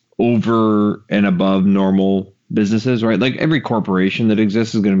like over and above normal businesses, right? Like every corporation that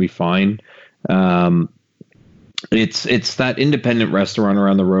exists is going to be fine. It's that independent restaurant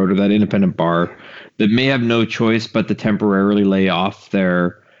around the road or that independent bar that may have no choice but to temporarily lay off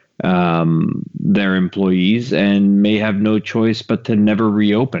their employees and may have no choice but to never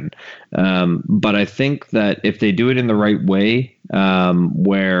reopen. But I think that if they do it in the right way,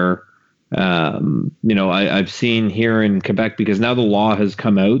 where I've seen here in Quebec, because now the law has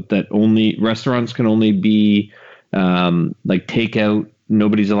come out that only restaurants can only be like takeout.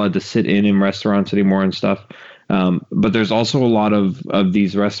 Nobody's allowed to sit in restaurants anymore and stuff. But there's also a lot of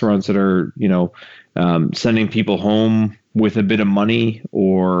these restaurants that are, sending people home with a bit of money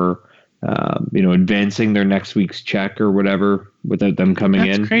or, advancing their next week's check or whatever without them coming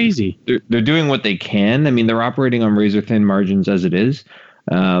in. That's crazy. They're doing what they can. I mean, they're operating on razor thin margins as it is.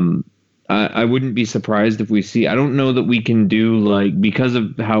 I wouldn't be surprised if we see, I don't know that we can do because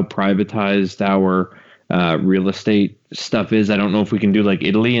of how privatized our real estate stuff is. I don't know if we can do like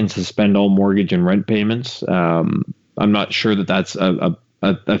Italy and suspend all mortgage and rent payments. I'm not sure that that's a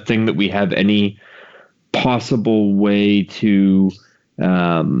thing that we have any possible way to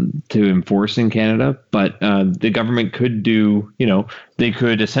enforce in Canada, but the government could do, they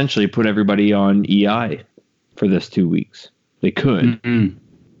could essentially put everybody on EI for this 2 weeks. They could. Mm-hmm.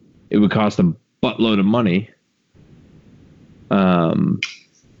 It would cost a buttload of money.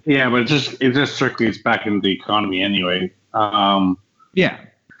 Yeah, but it just circulates back into the economy anyway. Yeah.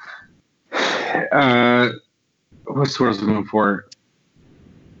 What's the word I was looking for?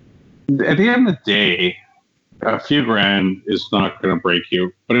 At the end of the day, a few grand is not going to break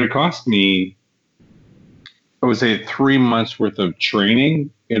you, but it cost me, I would say, 3 months worth of training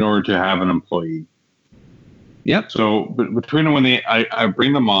in order to have an employee. Yep. So between when I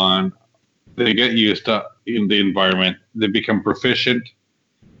bring them on, they get used to in the environment, they become proficient,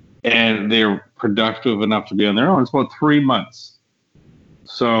 and they're productive enough to be on their own. It's about 3 months.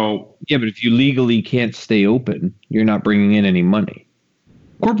 So yeah, but if you legally can't stay open, you're not bringing in any money.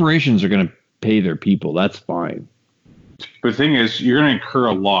 Corporations are going to pay their people. That's fine. But the thing is, you're going to incur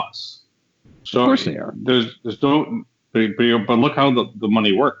a loss. So of course they are. There's no, but look how the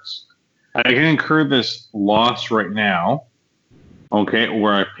money works. I can incur this loss right now, okay,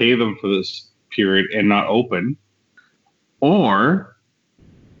 where I pay them for this period and not open, or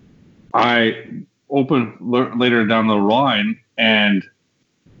I open later down the line and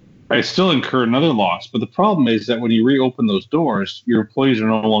I still incur another loss. But the problem is that when you reopen those doors, your employees are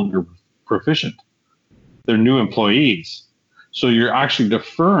no longer proficient. They're new employees. So you're actually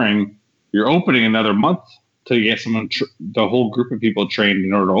deferring, you're opening another month to get someone, the whole group of people trained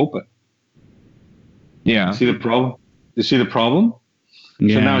in order to open. Yeah. See the problem? You see the problem?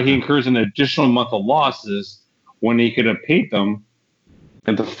 Yeah. So now he incurs an additional month of losses when he could have paid them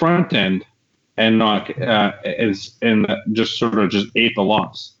at the front end and not and just sort of just ate the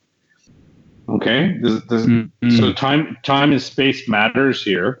loss. Okay. So time and space matters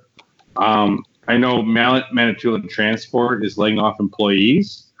here. I know Manitoulin Transport is laying off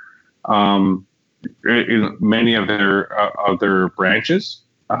employees in many of their branches.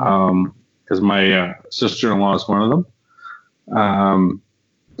 Because my sister-in-law is one of them.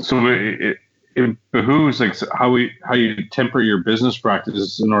 So it behooves how you temper your business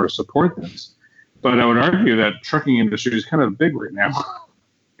practices in order to support this. But I would argue that trucking industry is kind of big right now,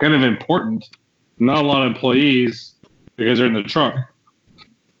 kind of important. Not a lot of employees because they're in the truck.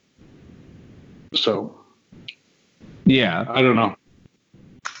 So, yeah, I don't know.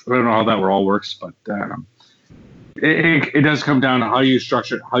 I don't know how that all works, but it does come down to how you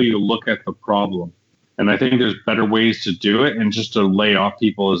structure it, how you look at the problem. And I think there's better ways to do it. And just to lay off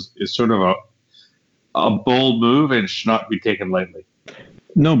people is sort of a bold move and should not be taken lightly.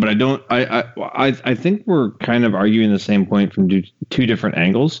 No, but I think we're kind of arguing the same point from two different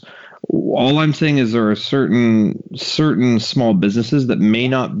angles. All I'm saying is there are certain small businesses that may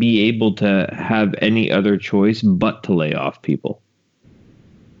not be able to have any other choice but to lay off people.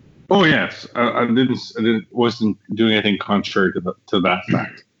 Oh yes, I wasn't doing anything contrary to that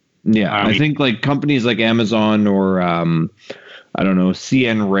fact. Yeah, I think like companies like Amazon or I don't know,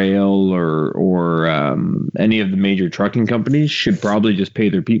 CN Rail or any of the major trucking companies should probably just pay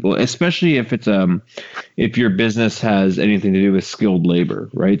their people, especially if it's if your business has anything to do with skilled labor,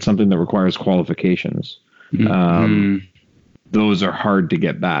 right? Something that requires qualifications. Mm-hmm. Those are hard to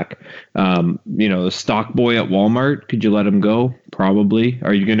get back. The stock boy at Walmart, could you let him go? Probably.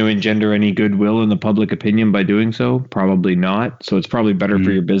 Are you going to engender any goodwill in the public opinion by doing so? Probably not. So it's probably better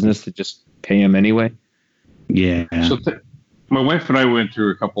for your business to just pay him anyway. Yeah. So my wife and I went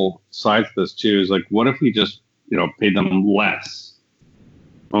through a couple sides of this too. Is like, what if we just, paid them less?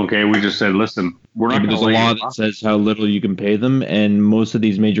 Okay, we just said, listen, we're not. There's a law that says how little you can pay them, and most of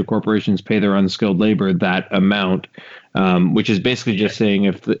these major corporations pay their unskilled labor that amount, which is basically just saying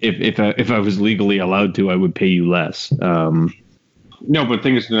if I was legally allowed to, I would pay you less. No, but the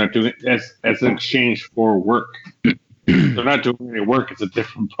thing is, they're not doing it as an exchange for work. They're not doing any work. It's a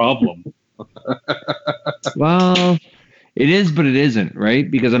different problem. Well, it is, but it isn't,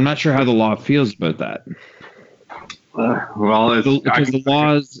 right? Because I'm not sure how the law feels about that.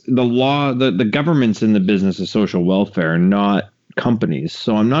 Because the government's in the business of social welfare, not companies.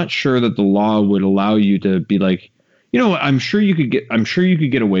 So I'm not sure that the law would allow you to be like, you know what, I'm sure you could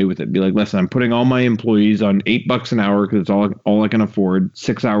get away with it. Be like, listen, I'm putting all my employees on $8 an hour because it's all I can afford,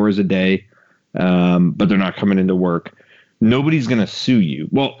 6 hours a day, but they're not coming into work. Nobody's going to sue you.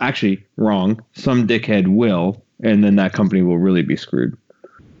 Well, actually, wrong. Some dickhead will, and then that company will really be screwed.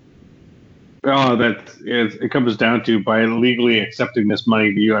 Oh, it comes down to, by legally accepting this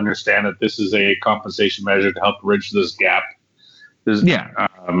money, do you understand that this is a compensation measure to help bridge this gap? There's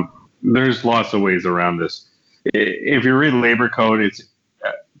lots of ways around this. If you read labor code, it's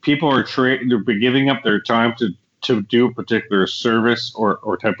people are they're giving up their time to do a particular service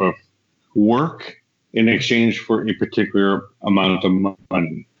or type of work in exchange for a particular amount of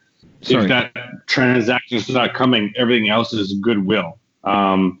money. Sorry. If that transaction is not coming, everything else is goodwill.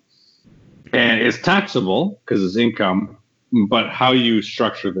 And it's taxable because it's income, but how you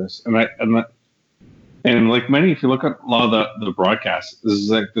structure this. And like many, if you look at a lot of the broadcasts, this is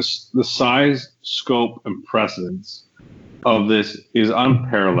like this, the size, scope, and precedence of this is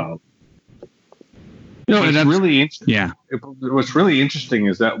unparalleled. What's really interesting. Yeah. What's really interesting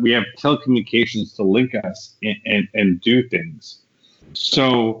is that we have telecommunications to link us and do things.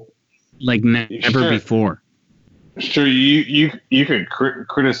 So, like never before. Sure, you could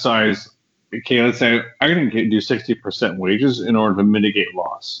criticize. Okay, let's say I'm going to do 60% wages in order to mitigate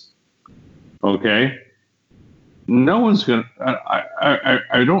loss. Okay. No one's going to,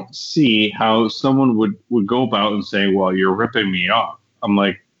 I don't see how someone would go about and say, well, you're ripping me off. I'm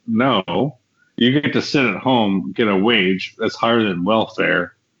like, no, you get to sit at home, get a wage that's higher than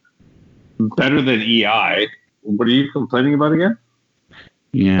welfare, better than EI. What are you complaining about again?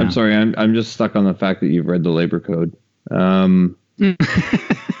 Yeah. I'm sorry. I'm just stuck on the fact that you've read the labor code.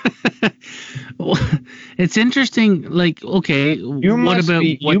 It's interesting. Like, okay, what about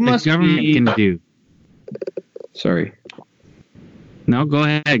what the government can do? Sorry. No, go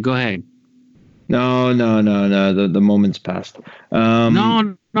ahead. No. The moment's passed.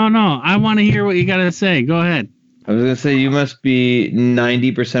 No. I want to hear what you got to say. Go ahead. I was going to say you must be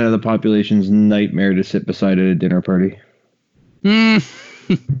 90% of the population's nightmare to sit beside at a dinner party. Do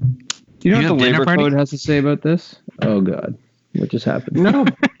you know what the labor code has to say about this? Oh God, what just happened? No,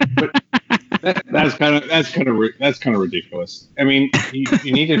 but that's kind of ridiculous. I mean,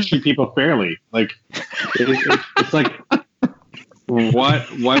 you need to treat people fairly. Like it's like, what?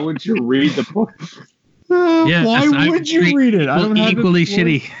 Why would you read the book? Why would you read it? I don't have equally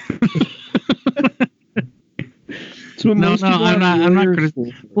shitty. I'm not gonna.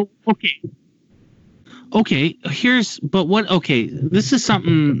 Okay, this is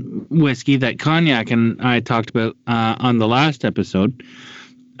something, Whiskey, that Cognac and I talked about on the last episode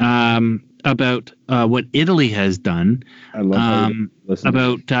about what Italy has done. I love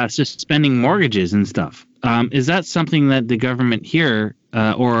about suspending mortgages and stuff. Is that something that the government here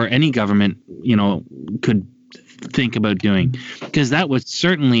or any government, could think about doing? Because that would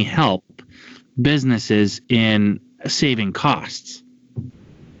certainly help businesses in saving costs.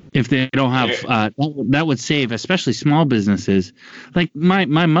 If they don't have, that would save, especially small businesses. Like my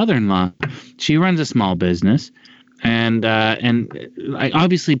mother-in-law, she runs a small business, and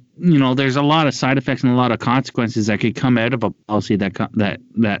obviously, there's a lot of side effects and a lot of consequences that could come out of a policy that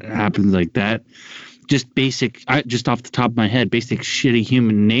happens like that. Just basic, just off the top of my head, basic shitty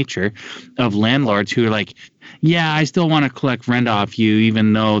human nature of landlords who are like, yeah, I still want to collect rent off you,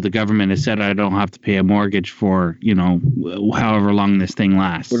 even though the government has said I don't have to pay a mortgage for, however long this thing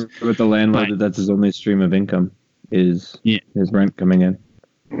lasts. With the landlord, that's his only stream of income is his rent coming in.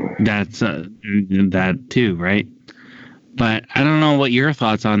 That's that too, right? But I don't know what your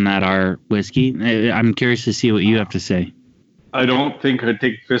thoughts on that are, Whiskey. I'm curious to see what you have to say. I don't think I'd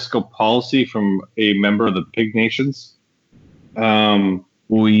take fiscal policy from a member of the Pig Nations.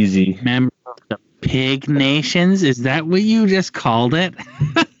 Wheezy. Member of the Pig Nations? Is that what you just called it?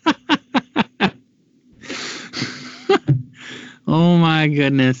 Oh my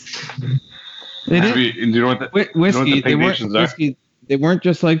goodness. Do you know what the Pig Nations are? They weren't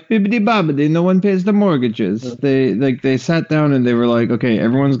just like bibbidi bobbidi, no one pays the mortgages. They sat down and they were like, okay,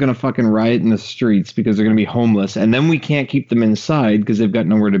 everyone's gonna fucking riot in the streets because they're gonna be homeless, and then we can't keep them inside because they've got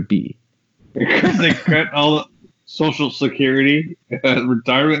nowhere to be. Because they cut all the Social Security,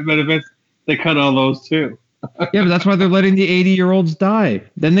 retirement benefits. They cut all those too. Yeah, but that's why they're letting the 80-year-olds die.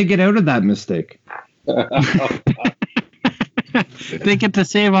 Then they get out of that mistake. They get to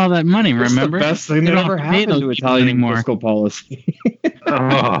save all that money, remember? That's the best thing that ever happened to Italian fiscal policy.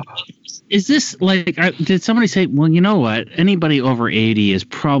 Is this like, did somebody say, well, you know what? Anybody over 80 is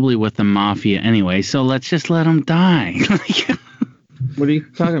probably with the mafia anyway, so let's just let them die. What are you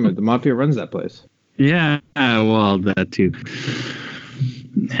talking about? The mafia runs that place. Yeah, well, that too.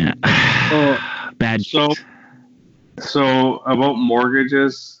 Yeah. Bad. So about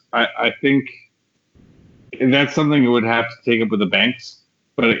mortgages, I think that's something you would have to take up with the banks,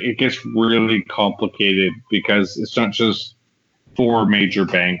 but it gets really complicated because it's not just 4 major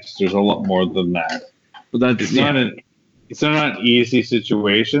banks. There's a lot more than that. But it's not an easy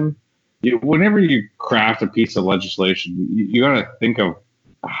situation. Whenever you craft a piece of legislation, you got to think of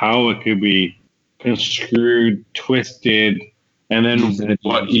how it could be construed, twisted, and then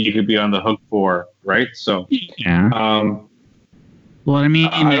what you could be on the hook for, right? So, yeah. Well, I mean,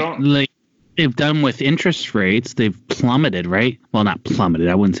 like they've done with interest rates, they've plummeted, right? Well, not plummeted.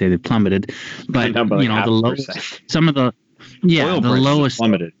 I wouldn't say they plummeted, but the lowest. Some of the the lowest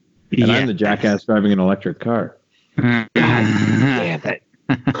plummeted. And I'm the jackass driving an electric car. Damn it.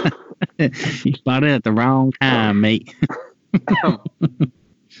 You bought it at the wrong time, mate.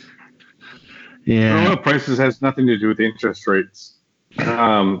 Yeah. Oil prices has nothing to do with interest rates.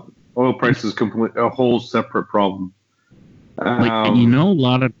 Oil prices a whole separate problem. A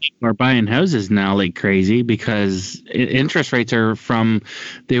lot of people are buying houses now like crazy because interest rates are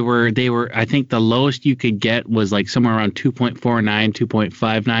they were I think the lowest you could get was like somewhere around 2.49,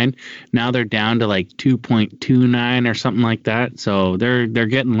 2.59. Now they're down to like 2.29 or something like that. So they're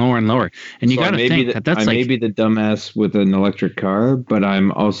getting lower and lower. And you got to think that's I may be the dumbass with an electric car, but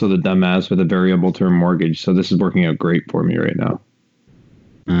I'm also the dumbass with a variable term mortgage. So this is working out great for me right now.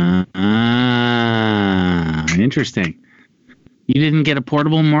 Interesting. You didn't get a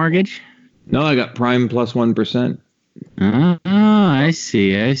portable mortgage? No, I got prime plus 1%. Oh, I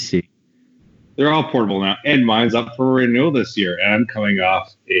see. They're all portable now. And mine's up for renewal this year. And I'm coming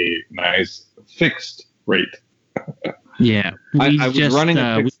off a nice fixed rate. Yeah. I was running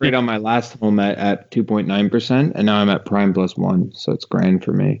a fixed rate on my last home at 2.9%. And now I'm at prime plus 1. So it's grand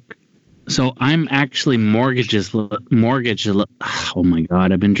for me. So I'm actually mortgageless. Oh my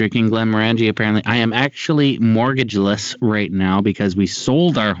God, I've been drinking Glenmorangie apparently. I am actually mortgageless right now because we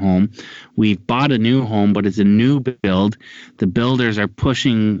sold our home. We've bought a new home, but it's a new build. The builders are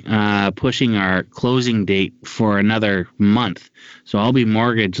pushing our closing date for another month. So I'll be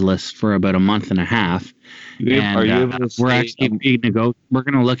mortgageless for about a month and a half. We're going to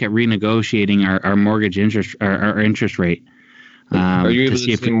look at renegotiating our mortgage interest, our interest rate. Are you able to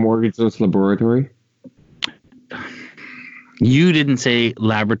see mortgageless laboratory? You didn't say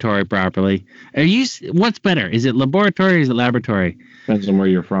laboratory properly. What's better? Is it laboratory or is it laboratory? Depends on where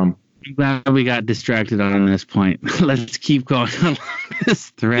you're from. I'm glad we got distracted on this point. Let's keep going on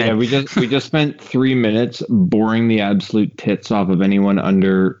this thread. Yeah, we just spent 3 minutes boring the absolute tits off of anyone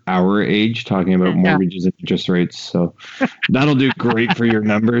under our age talking about mortgages and interest rates. So that'll do great for your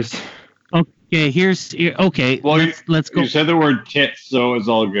numbers. Okay, well, let's go. You said the word tits, so it's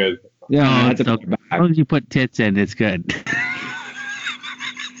all good. Yeah, as long as you put tits in, it's good.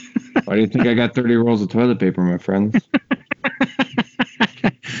 Why do you think I got 30 rolls of toilet paper, my friends?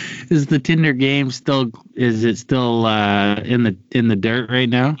 Is the Tinder game still in the dirt right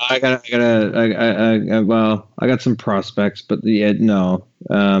now? I got some prospects, but no.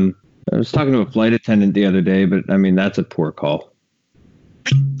 I was talking to a flight attendant the other day, but I mean that's a poor call.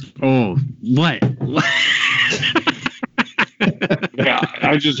 Oh, what? Yeah,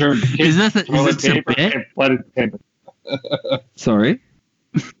 I just heard. Is this a bit? Sorry?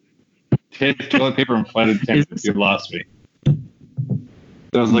 Toilet paper and flight attendant. You lost me.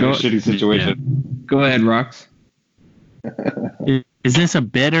 Sounds like a shitty situation. Yeah. Go ahead, Rox. Is this a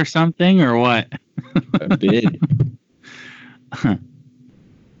bid or something, or what? A bid?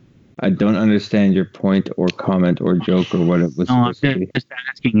 I don't understand your point or comment or joke or what it was supposed to be. I'm just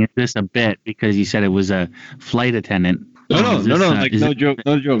asking, is this a bit? Because you said it was a flight attendant. No, no joke.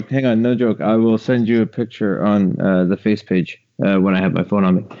 Hang on, no joke. I will send you a picture on the face page when I have my phone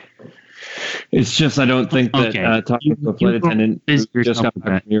on me. It's just I don't think that talking to a flight attendant who just got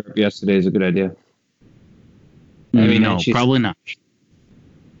back from Europe yesterday is a good idea. I mean, no, probably not.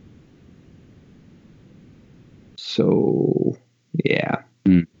 So, yeah.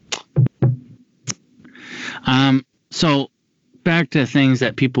 So back to things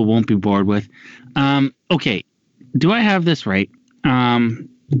that people won't be bored with. Okay. Do I have this right?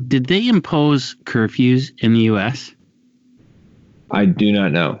 Did they impose curfews in the U.S.? I do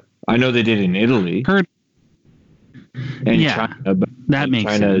not know. I know they did in Italy. China, but that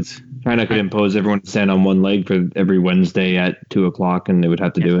makes sense. China could impose everyone to stand on one leg for every Wednesday at 2:00, and they would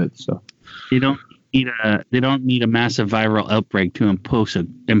have to do it. So they don't need a massive viral outbreak to impose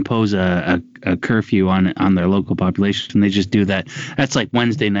a curfew on their local population. They just do that. That's like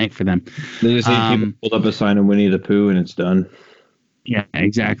Wednesday night for them. They just need people pulled up a sign of Winnie the Pooh, and it's done. Yeah,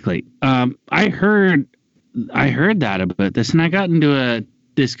 exactly. I heard that about this, and I got into a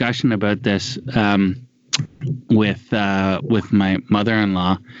discussion about this with my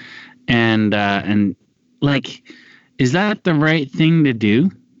mother-in-law, and like, is that the right thing to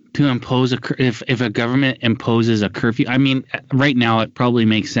do? To impose if a government imposes a curfew? I mean, right now it probably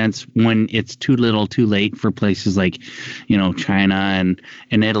makes sense when it's too little, too late for places like, China and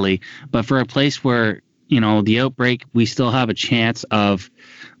Italy. But for a place where the outbreak, we still have a chance of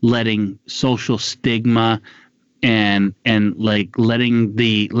letting social stigma and like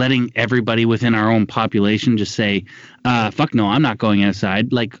letting everybody within our own population just say, fuck no, I'm not going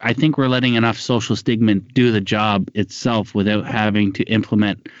outside. Like, I think we're letting enough social stigma do the job itself without having to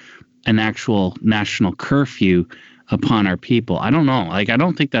implement an actual national curfew upon our people. I don't know. Like, I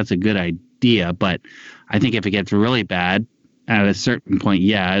don't think that's a good idea, but I think if it gets really bad at a certain point,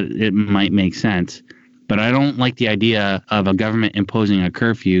 yeah, it might make sense. But I don't like the idea of a government imposing a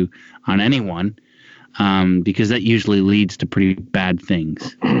curfew on anyone, because that usually leads to pretty bad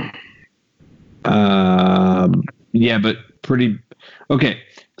things. Yeah, but pretty okay.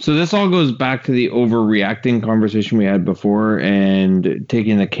 So this all goes back to the overreacting conversation we had before, and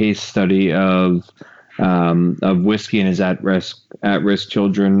taking the case study of whiskey and his at risk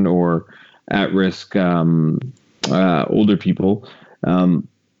children or at risk older people.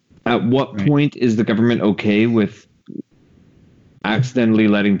 At what point is the government okay with accidentally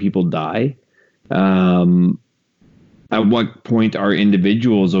letting people die? At what point are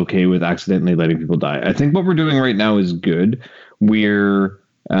individuals okay with accidentally letting people die? I think what we're doing right now is good. We're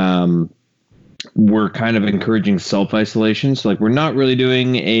kind of encouraging self-isolation. So, like, we're not really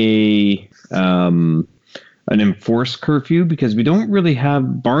doing an enforced curfew, because we don't really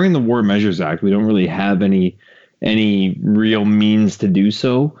have, barring the War Measures Act, we don't really have any real means to do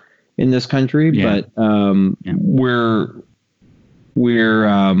so in this country. Yeah. But we're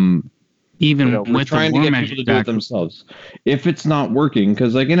even we're trying to get people to do it themselves. If it's not working,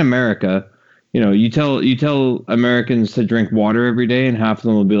 because like in America, you tell Americans to drink water every day, and half of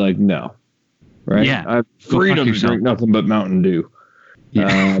them will be like, no, right? Yeah, I have freedom to drink nothing but Mountain Dew.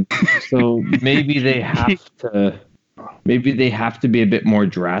 Yeah. So maybe they have to. Maybe they have to be a bit more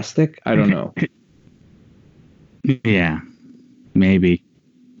drastic. I don't know. Yeah, maybe.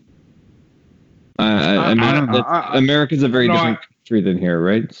 America's a very different country than here,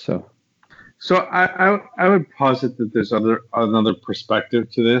 right? So I would posit that there's another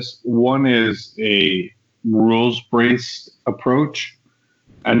perspective to this. One is a rules-based approach.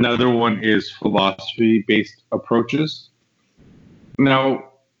 Another one is philosophy-based approaches. Now,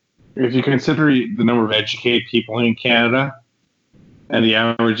 if you consider the number of educated people in Canada and the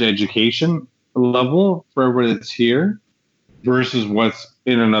average education level for everyone that's here versus what's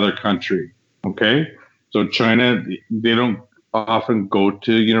in another country, okay? So China, they don't often go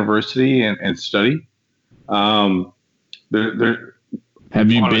to university and study. Have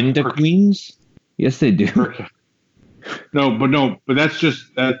you been to Queens? Yes, they do. No, but that's just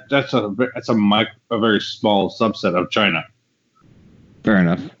that's a very small subset of China. Fair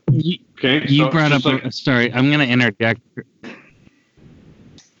enough. Okay, you brought up. Sorry, I'm going to interject.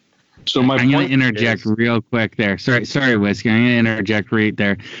 So I'm going to interject real quick there. Sorry, Whiskey. I'm going to interject right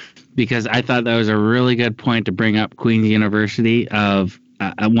there, because I thought that was a really good point to bring up Queen's University. Of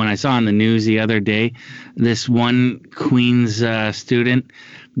when I saw on the news the other day, this one Queen's student,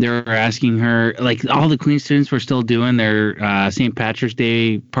 they were asking her, like, all the Queen's students were still doing their St. Patrick's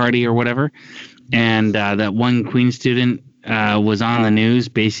Day party or whatever, and that one Queen's student was on the news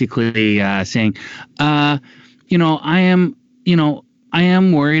basically saying, I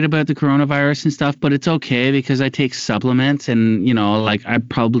am worried about the coronavirus and stuff, but it's okay because I take supplements, and like, I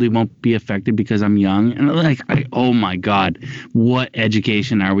probably won't be affected because I'm young. And like, oh my God, what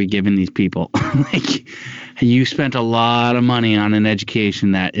education are we giving these people? Like, you spent a lot of money on an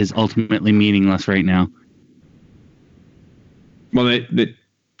education that is ultimately meaningless right now. Well, but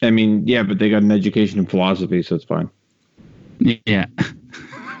they got an education in philosophy, so it's fine. Yeah.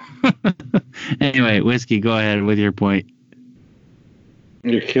 Anyway, Whiskey, go ahead with your point.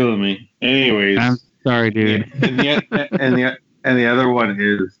 You're killing me. Anyways, I'm sorry, dude. And the other one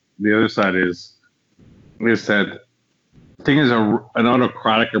is, the other side is that thing is an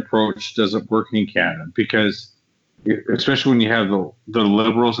autocratic approach doesn't work in Canada, because especially when you have the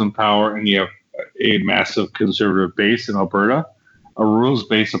Liberals in power and you have a massive conservative base in Alberta, a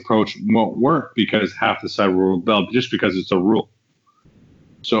rules-based approach won't work, because half the side will rebel just because it's a rule.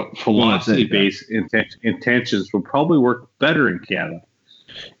 So philosophy-based intentions will probably work better in Canada,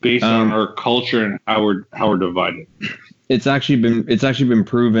 based on our culture and how we're divided. It's actually been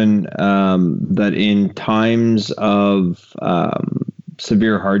proven that in times of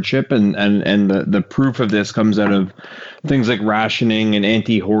severe hardship, and the proof of this comes out of things like rationing and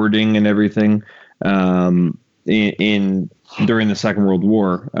anti-hoarding and everything in during the Second World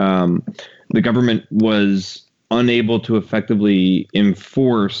War. The government was unable to effectively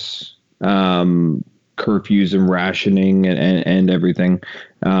enforce curfews and rationing and everything.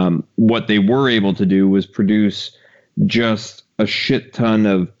 What they were able to do was produce just a shit ton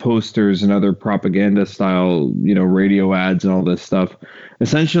of posters and other propaganda style, radio ads and all this stuff,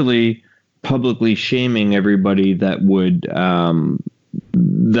 essentially publicly shaming everybody that would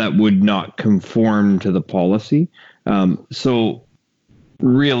not conform to the policy. So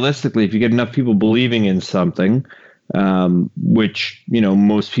realistically, if you get enough people believing in something, which,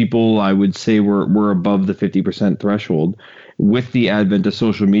 most people, I would say were above the 50% threshold, with the advent of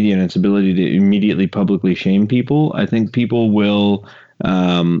social media and its ability to immediately publicly shame people, I think people will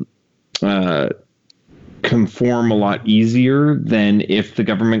conform a lot easier than if the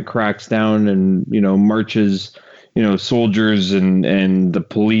government cracks down and, marches, soldiers and the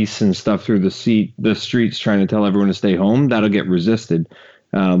police and stuff through the streets trying to tell everyone to stay home. That'll get resisted.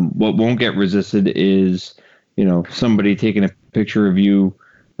 What won't get resisted is, somebody taking a picture of you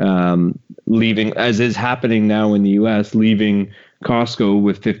leaving, as is happening now in the U.S., leaving Costco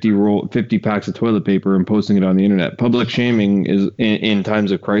with 50 packs of toilet paper and posting it on the internet. Public shaming is in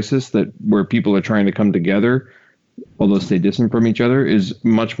times of crisis, that where people are trying to come together, although stay distant from each other, is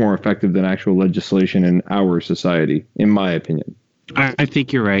much more effective than actual legislation in our society, in my opinion. I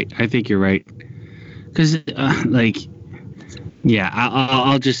think you're right. Because, yeah,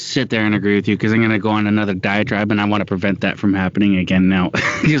 I'll just sit there and agree with you, because I'm going to go on another diatribe, and I want to prevent that from happening again now,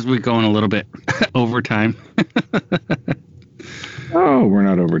 because we're going a little bit over time. Oh, we're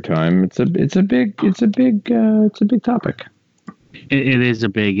not over time. It's a big topic. It is a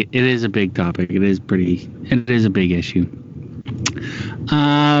big topic. It is a big issue.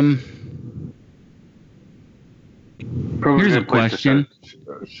 Here's a question.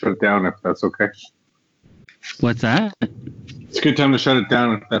 Shut it down if that's okay. What's that? It's a good time to shut it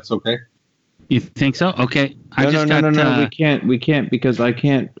down if that's okay. You think so? Okay. No. We can't because I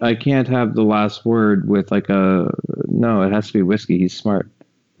can't have the last word with like no. It has to be whiskey. He's smart.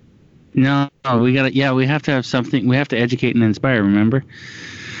 No, we gotta. Yeah, we have to have something. We have to educate and inspire. Remember.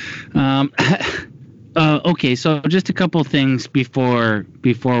 Okay. So just a couple things before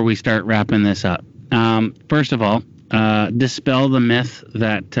we start wrapping this up. First of all, dispel the myth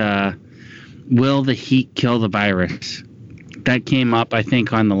that will the heat kill the virus? That came up, I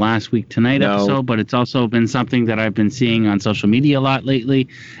think, on the Last Week Tonight episode, but it's also been something that I've been seeing on social media a lot lately.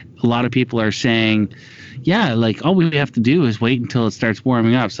 A lot of people are saying, yeah, like, all we have to do is wait until it starts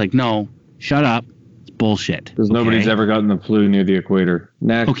warming up. It's like, no, shut up. It's bullshit. Because nobody's ever gotten the flu near the equator.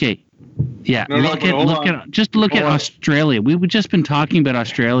 Next. Okay. Yeah. Look at Australia. We've just been talking about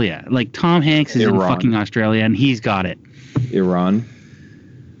Australia. Like, Tom Hanks is in fucking Australia, and he's got it. Iran.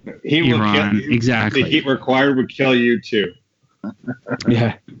 Iran, exactly. The heat required would kill you too.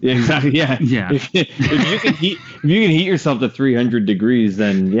 Yeah, exactly. Yeah. If you can heat yourself to 300 degrees,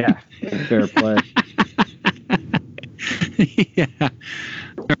 then yeah, fair play. Yeah.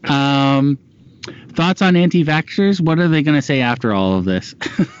 Thoughts on anti-vaxxers? What are they going to say after all of this?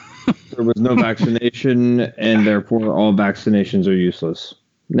 There was no vaccination, and therefore all vaccinations are useless.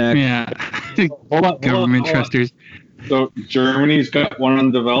 Next. Yeah. Government trusters. So Germany's got one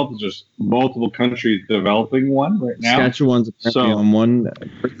undeveloped. There's multiple countries developing one right now. Saskatchewan's apparently on one.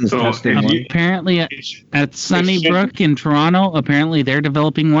 Britain's testing one. Apparently at Sunnybrook in Toronto, apparently they're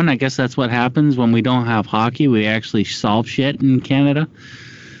developing one. I guess that's what happens when we don't have hockey. We actually solve shit in Canada.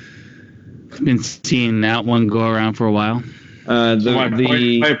 Been seeing that one go around for a while.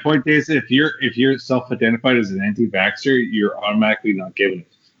 My point is, if you're self-identified as an anti-vaxxer, you're automatically not given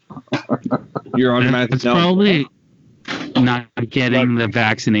it. You're automatically probably not getting the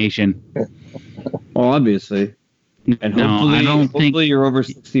vaccination. Well, obviously. And hopefully you're over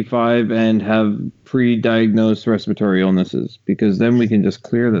 65 and have pre-diagnosed respiratory illnesses, because then we can just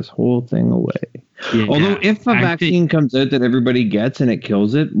clear this whole thing away. Yeah, although if a vaccine comes out that everybody gets and it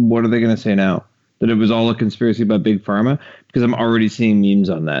kills it, what are they going to say now? That it was all a conspiracy about Big Pharma? Because I'm already seeing memes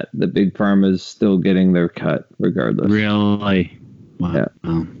on that. That Big Pharma is still getting their cut regardless. Really? Wow. Yeah.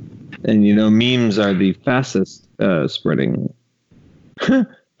 Wow. And memes are the fastest spreading.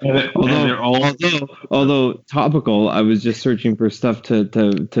 Although topical, I was just searching for stuff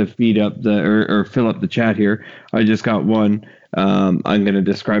to feed up or fill up the chat here. I just got one. I'm going to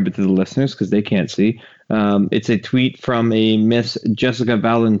describe it to the listeners because they can't see. It's a tweet from a Miss Jessica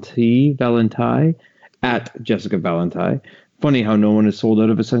Valenti at Jessica Valenti. Funny how no one is sold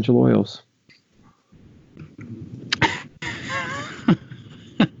out of essential oils.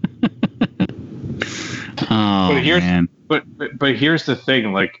 Oh, man. But here's the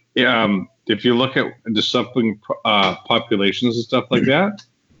thing. Like, if you look at the suffering populations and stuff like that,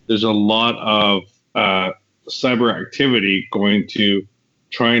 there's a lot of cyber activity going to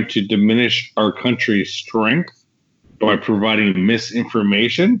trying to diminish our country's strength by providing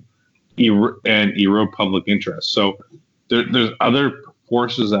misinformation and erode public interest. So there's other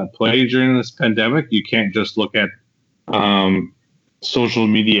forces at play during this pandemic. You can't just look at social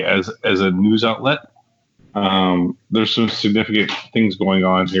media as a news outlet. There's some significant things going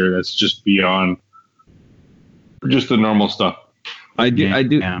on here that's just beyond just the normal stuff. I do.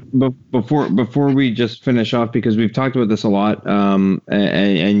 Yeah. Before we just finish off, because we've talked about this a lot,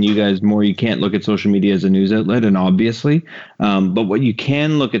 and you guys more. You can't look at social media as a news outlet, and obviously, but what you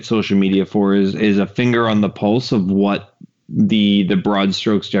can look at social media for is a finger on the pulse of what the broad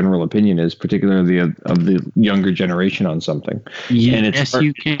strokes general opinion is, particularly of the younger generation on something. Yes,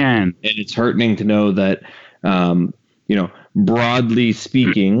 you can. And it's heartening to know that, broadly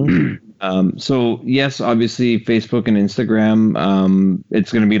speaking. So yes, obviously Facebook and Instagram,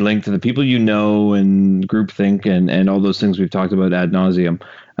 it's going to be linked to the people you know and groupthink and all those things we've talked about ad nauseum.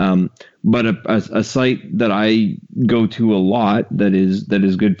 But a site that I go to a lot that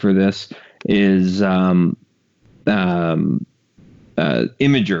is good for this is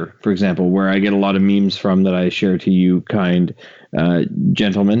Imager, for example, where I get a lot of memes from that I share to you, kind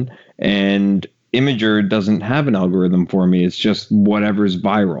gentlemen. And Imager doesn't have an algorithm for me. It's just whatever's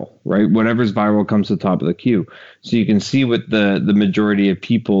viral, right? Whatever's viral comes to the top of the queue. So you can see what the majority of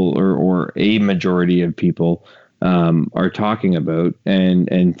people or a majority of people are talking about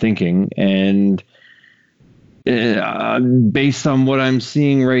and thinking. And based on what I'm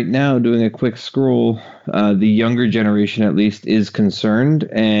seeing right now, doing a quick scroll, the younger generation at least is concerned,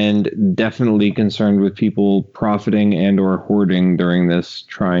 and definitely concerned with people profiting and or hoarding during this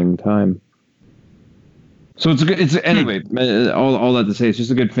trying time. So it's good. It's anyway. All that to say, it's just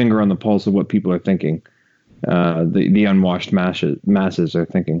a good finger on the pulse of what people are thinking. The unwashed masses are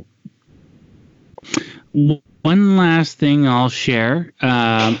thinking. One last thing I'll share,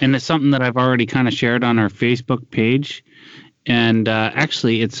 and it's something that I've already kind of shared on our Facebook page. And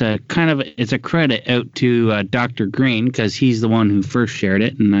actually, it's a credit out to Dr. Green, because he's the one who first shared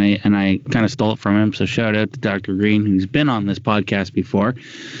it, and I kind of stole it from him. So shout out to Dr. Green, who's been on this podcast before.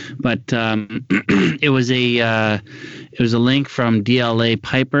 But it was a link from DLA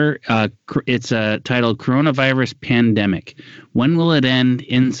Piper. It's titled "Coronavirus Pandemic: When Will It End?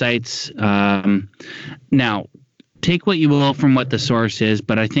 Insights." Now, take what you will from what the source is,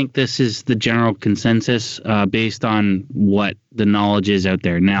 but I think this is the general consensus based on what the knowledge is out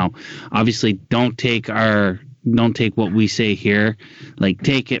there. Now, obviously, don't take what we say here, like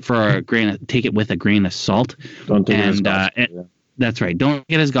take it with a grain of salt. Don't take it as gospel. That's right. Don't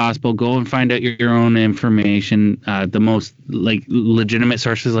get as gospel. Go and find out your own information. The most legitimate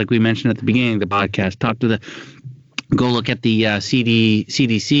sources, like we mentioned at the beginning of the podcast. Go look at the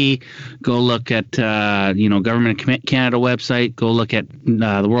CDC. Go look at Government of Canada website. Go look at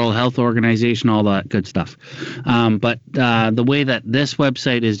the World Health Organization. All that good stuff. But the way that this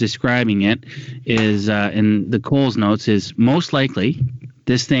website is describing it is, in the Coles notes, is most likely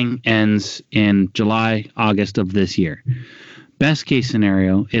this thing ends in July, August of this year. Best case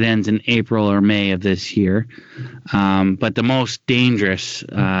scenario, it ends in April or May of this year. But the most dangerous,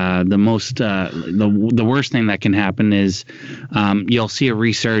 the worst thing that can happen is you'll see a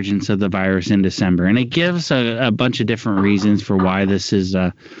resurgence of the virus in December. And it gives a bunch of different reasons for why this is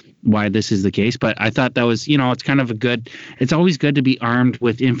the case. But I thought that was, it's kind of it's always good to be armed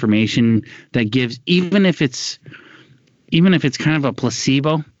with information that gives, even if it's kind of a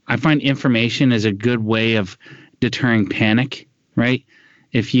placebo. I find information is a good way of deterring panic. Right?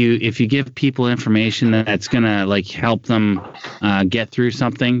 If you give people information that's gonna help them get through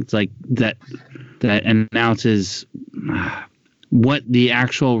something, it's like that announces what the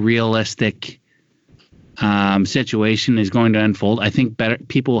actual realistic situation is going to unfold. I think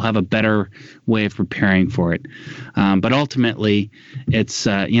people will have a better way of preparing for it. But ultimately, it's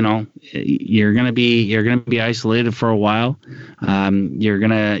you're gonna be isolated for a while. You're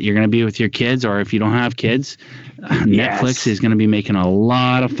gonna be with your kids, or if you don't have kids, Netflix is going to be making a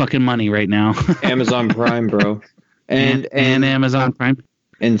lot of fucking money right now. Amazon Prime, bro. And Amazon Prime.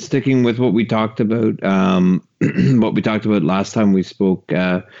 And sticking with what we talked about, last time we spoke,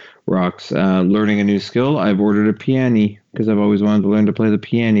 Rocks, learning a new skill. I've ordered a piano because I've always wanted to learn to play the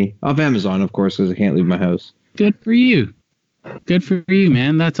piano. Off Amazon, of course, because I can't leave my house. Good for you. Good for you,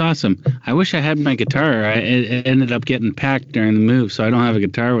 man. That's awesome. I wish I had my guitar. It ended up getting packed during the move, so I don't have a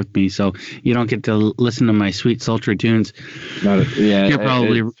guitar with me. So you don't get to listen to my sweet sultry tunes. You're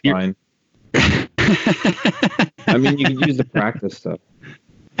probably fine. I mean, you can use the practice stuff.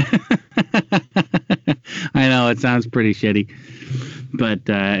 I know it sounds pretty shitty, but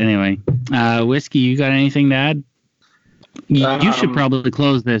anyway, Whiskey, you got anything to add? You should probably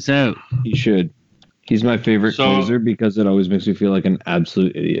close this out. You should. He's my favorite closer because it always makes me feel like an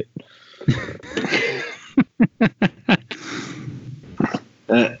absolute idiot.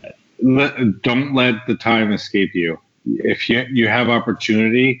 Don't let the time escape you. If you have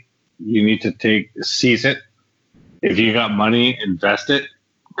opportunity, you need to seize it. If you got money, invest it,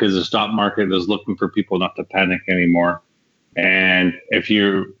 because the stock market is looking for people not to panic anymore. And if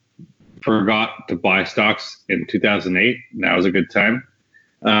you forgot to buy stocks in 2008, now is a good time,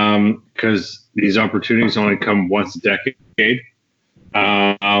 because these opportunities only come once a decade.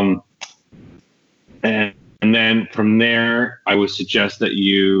 And then from there, I would suggest that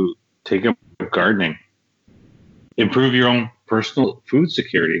you take up gardening. Improve your own personal food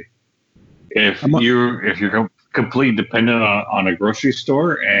security. If you're completely dependent on a grocery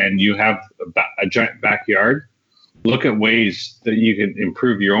store and you have a giant backyard, look at ways that you can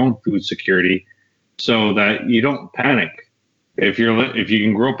improve your own food security so that you don't panic. If you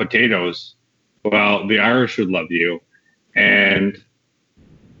can grow potatoes, well, the Irish would love you, and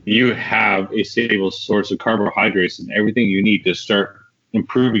you have a stable source of carbohydrates and everything you need to start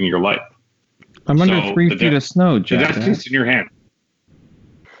improving your life. I'm under 3 feet of snow, Jack. The destiny's in your hand.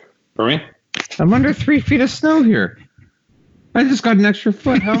 For me? I'm under 3 feet of snow here. I just got an extra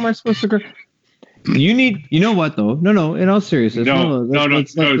foot. How am I supposed to grow? You know what though? No. In all seriousness, no.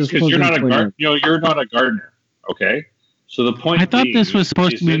 Because you're not a gardener. You're not a gardener. Okay. So the point. I thought this was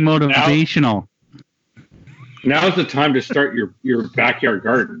supposed to be motivational. Now's the time to start your backyard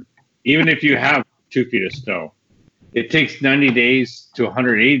garden, even if you have 2 feet of snow. It takes 90 days to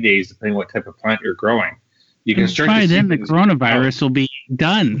 180 days, depending what type of plant you're growing. You can start. By then, the coronavirus will be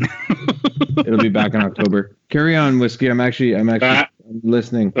done. It'll be back in October. Carry on, Whiskey. I'm actually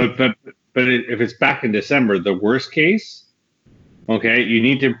listening. But if it's back in December, the worst case, okay, you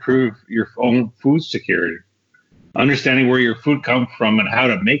need to improve your own food security. Understanding where your food comes from and how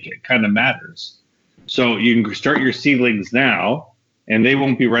to make it kind of matters. So you can start your seedlings now, and they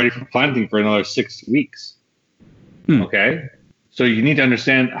won't be ready for planting for another 6 weeks. Okay, so you need to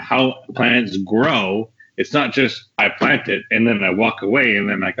understand how plants grow. It's not just I plant it and then I walk away and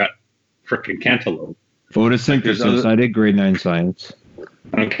then I got freaking cantaloupe. Photosynthesis. I did grade 9 science.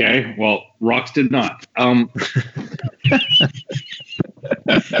 Okay, well, Rox did not.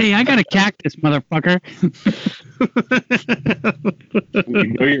 Hey, I got a cactus, motherfucker.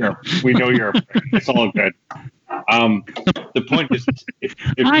 we know you're. It's all good. The point is, if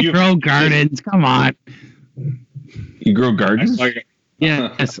I grow gardens. Come on. You grow gardens?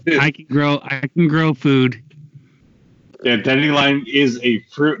 Yes, I can grow food. Yeah, dandelion is a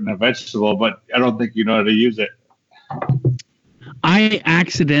fruit and a vegetable, but I don't think you know how to use it. I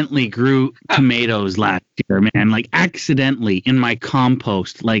accidentally grew tomatoes last year, man. Like accidentally in my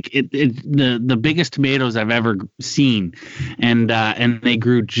compost. Like the biggest tomatoes I've ever seen, and they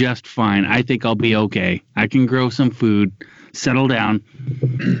grew just fine. I think I'll be okay. I can grow some food. Settle down.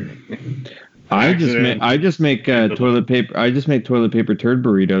 I just make toilet paper. I just make toilet paper turd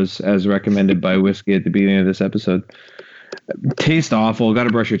burritos as recommended by Whiskey at the beginning of this episode. Taste awful. Got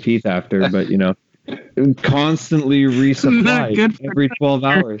to brush your teeth after, but constantly resupplied every 12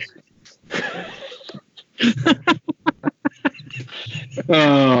 hours.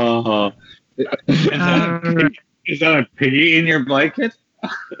 Oh, is that a piggy in your blanket?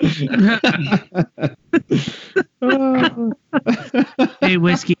 Hey,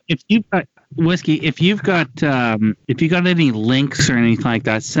 Whiskey, if you've got any links or anything like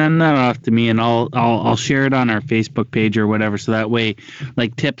that, send that off to me, and I'll share it on our Facebook page or whatever. So that way,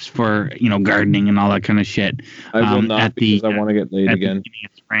 like tips for gardening and all that kind of shit. I will not because I want to get laid again.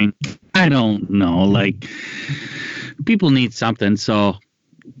 Spring. I don't know. Like people need something, so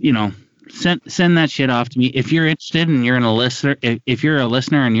Send that shit off to me if you're interested and you're a listener. If you're a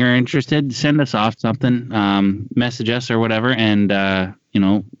listener and you're interested, send us off something, message us or whatever, and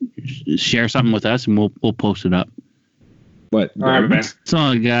share something with us, and we'll post it up. What? All right, man. That's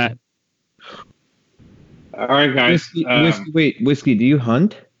all I got. All right, guys. Whiskey. Do you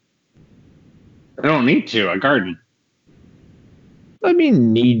hunt? I don't need to. I garden. I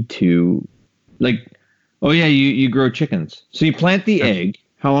mean, need to. Like, oh yeah, you grow chickens. So you plant the egg.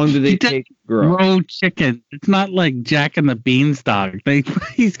 How long do they take to grow? Grow chicken. It's not like Jack and the Beanstalk.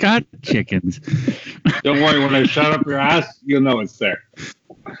 He's got chickens. Don't worry. When I shut up your ass, you'll know it's there.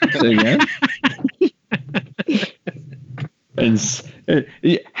 Say again? And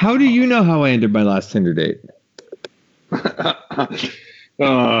how do you know how I ended my last Tinder date?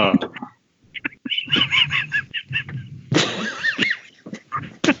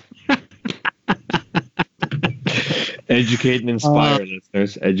 Educate and inspire,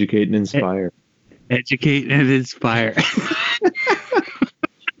 listeners. Educate and inspire. Educate and inspire.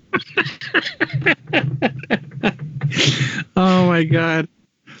 Oh my God.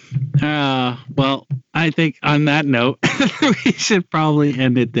 Well, I think on that note, we should probably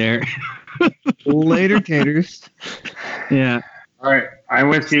end it there. Later, taters. Yeah. All right. I'm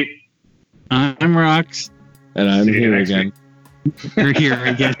Whiskey. I'm Rox. And I'm here again. You're here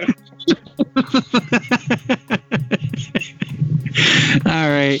again. All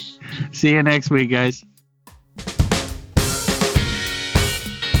right. See you next week, guys.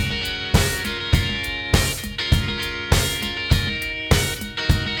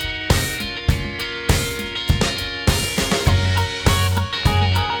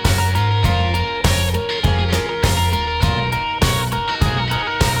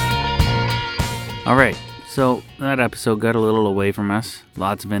 All right, so that episode got a little away from us.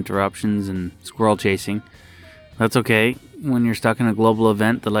 Lots of interruptions and squirrel chasing. That's okay. When you're stuck in a global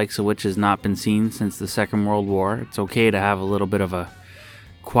event, the likes of which has not been seen since the Second World War, it's okay to have a little bit of a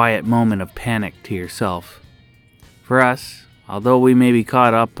quiet moment of panic to yourself. For us, although we may be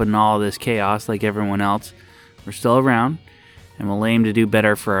caught up in all this chaos like everyone else, we're still around, and we'll aim to do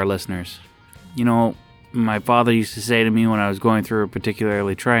better for our listeners. You know, my father used to say to me when I was going through a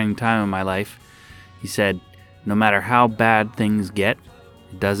particularly trying time in my life, he said, no matter how bad things get,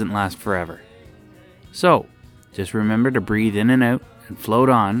 it doesn't last forever. So, just remember to breathe in and out and float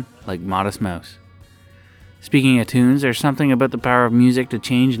on like Modest Mouse. Speaking of tunes, there's something about the power of music to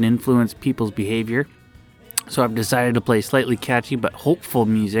change and influence people's behavior. So I've decided to play slightly catchy but hopeful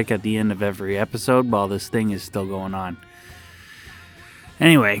music at the end of every episode while this thing is still going on.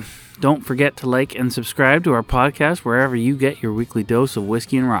 Anyway, don't forget to like and subscribe to our podcast wherever you get your weekly dose of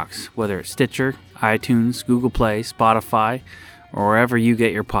Whiskey and Rocks, whether it's Stitcher, iTunes, Google Play, Spotify, or wherever you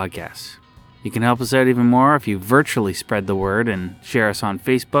get your podcasts. You can help us out even more if you virtually spread the word and share us on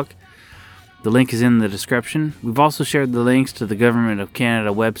Facebook. The link is in the description. We've also shared the links to the Government of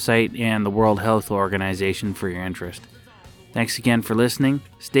Canada website and the World Health Organization for your interest. Thanks again for listening.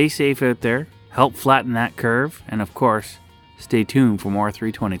 Stay safe out there, help flatten that curve, and of course, stay tuned for more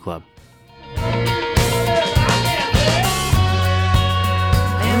 320 Club.